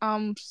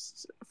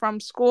from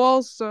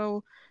school.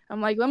 So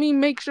I'm like, let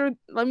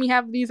me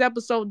have these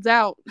episodes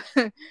out.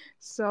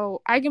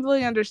 So I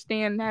completely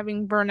understand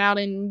having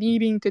burnout and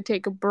needing to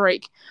take a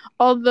break.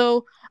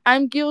 Although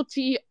I'm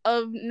guilty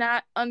of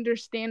not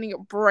understanding a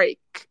break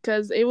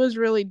because it was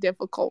really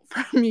difficult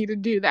for me to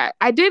do that.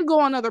 I did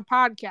go on other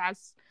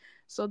podcasts,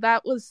 so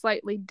that was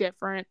slightly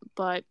different.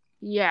 But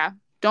yeah,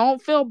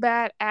 don't feel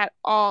bad at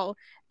all.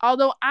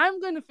 Although I'm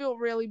going to feel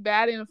really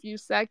bad in a few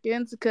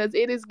seconds because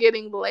it is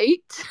getting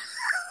late.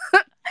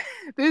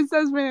 This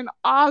has been an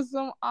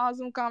awesome,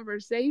 awesome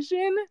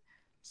conversation.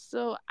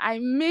 So I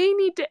may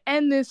need to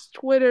end this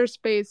Twitter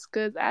space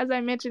because, as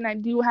I mentioned, I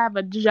do have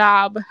a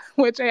job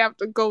which I have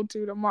to go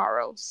to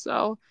tomorrow.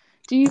 So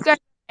do you guys have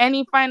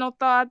any final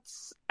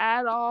thoughts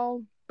at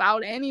all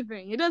about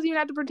anything? It doesn't even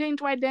have to pertain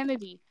to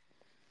identity.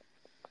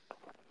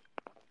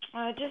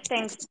 Just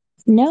thanks.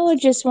 No, I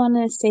just want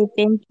to say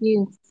thank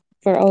you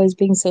for always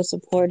being so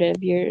supportive.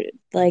 You're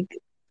like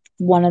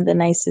one of the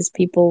nicest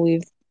people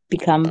we've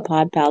become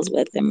pod pals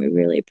with, and we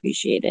really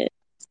appreciate it.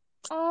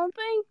 Oh,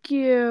 thank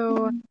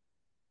you.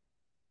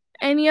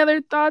 Any other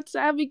thoughts,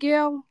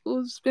 Abigail,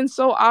 who's been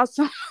so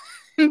awesome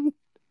in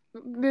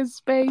this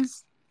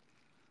space?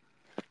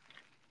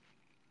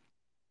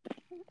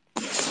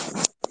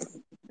 I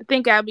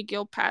think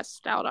Abigail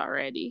passed out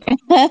already.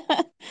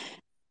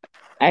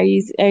 Are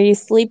you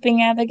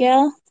sleeping,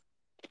 Abigail?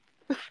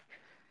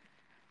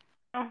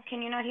 Oh,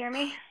 can you not hear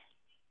me?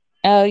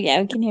 Oh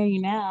yeah, we can hear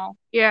you now.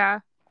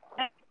 Yeah.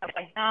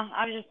 Okay. No,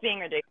 I was just being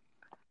ridiculous.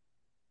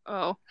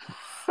 Oh.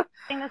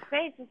 In the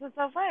space, this is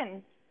so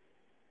fun.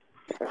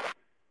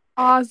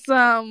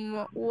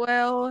 Awesome.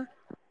 Well,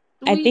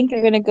 I think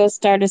we're gonna go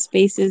start a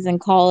spaces and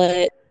call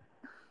it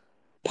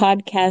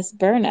podcast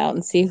burnout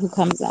and see who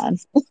comes on.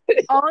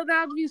 Oh,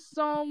 that'd be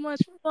so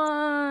much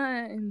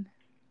fun.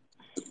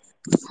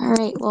 All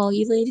right, well,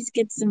 you ladies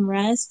get some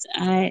rest.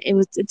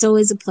 It's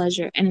always a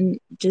pleasure, and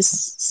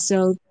just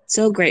so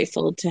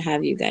grateful to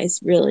have you guys.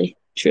 Really,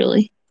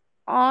 truly.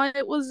 Oh,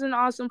 it was an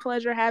awesome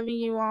pleasure having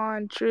you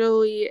on.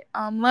 Truly,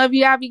 love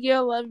you,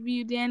 Abigail. Love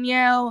you,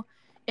 Danielle.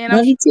 And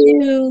Love you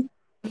too.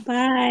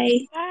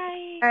 Bye.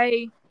 Bye.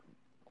 Bye.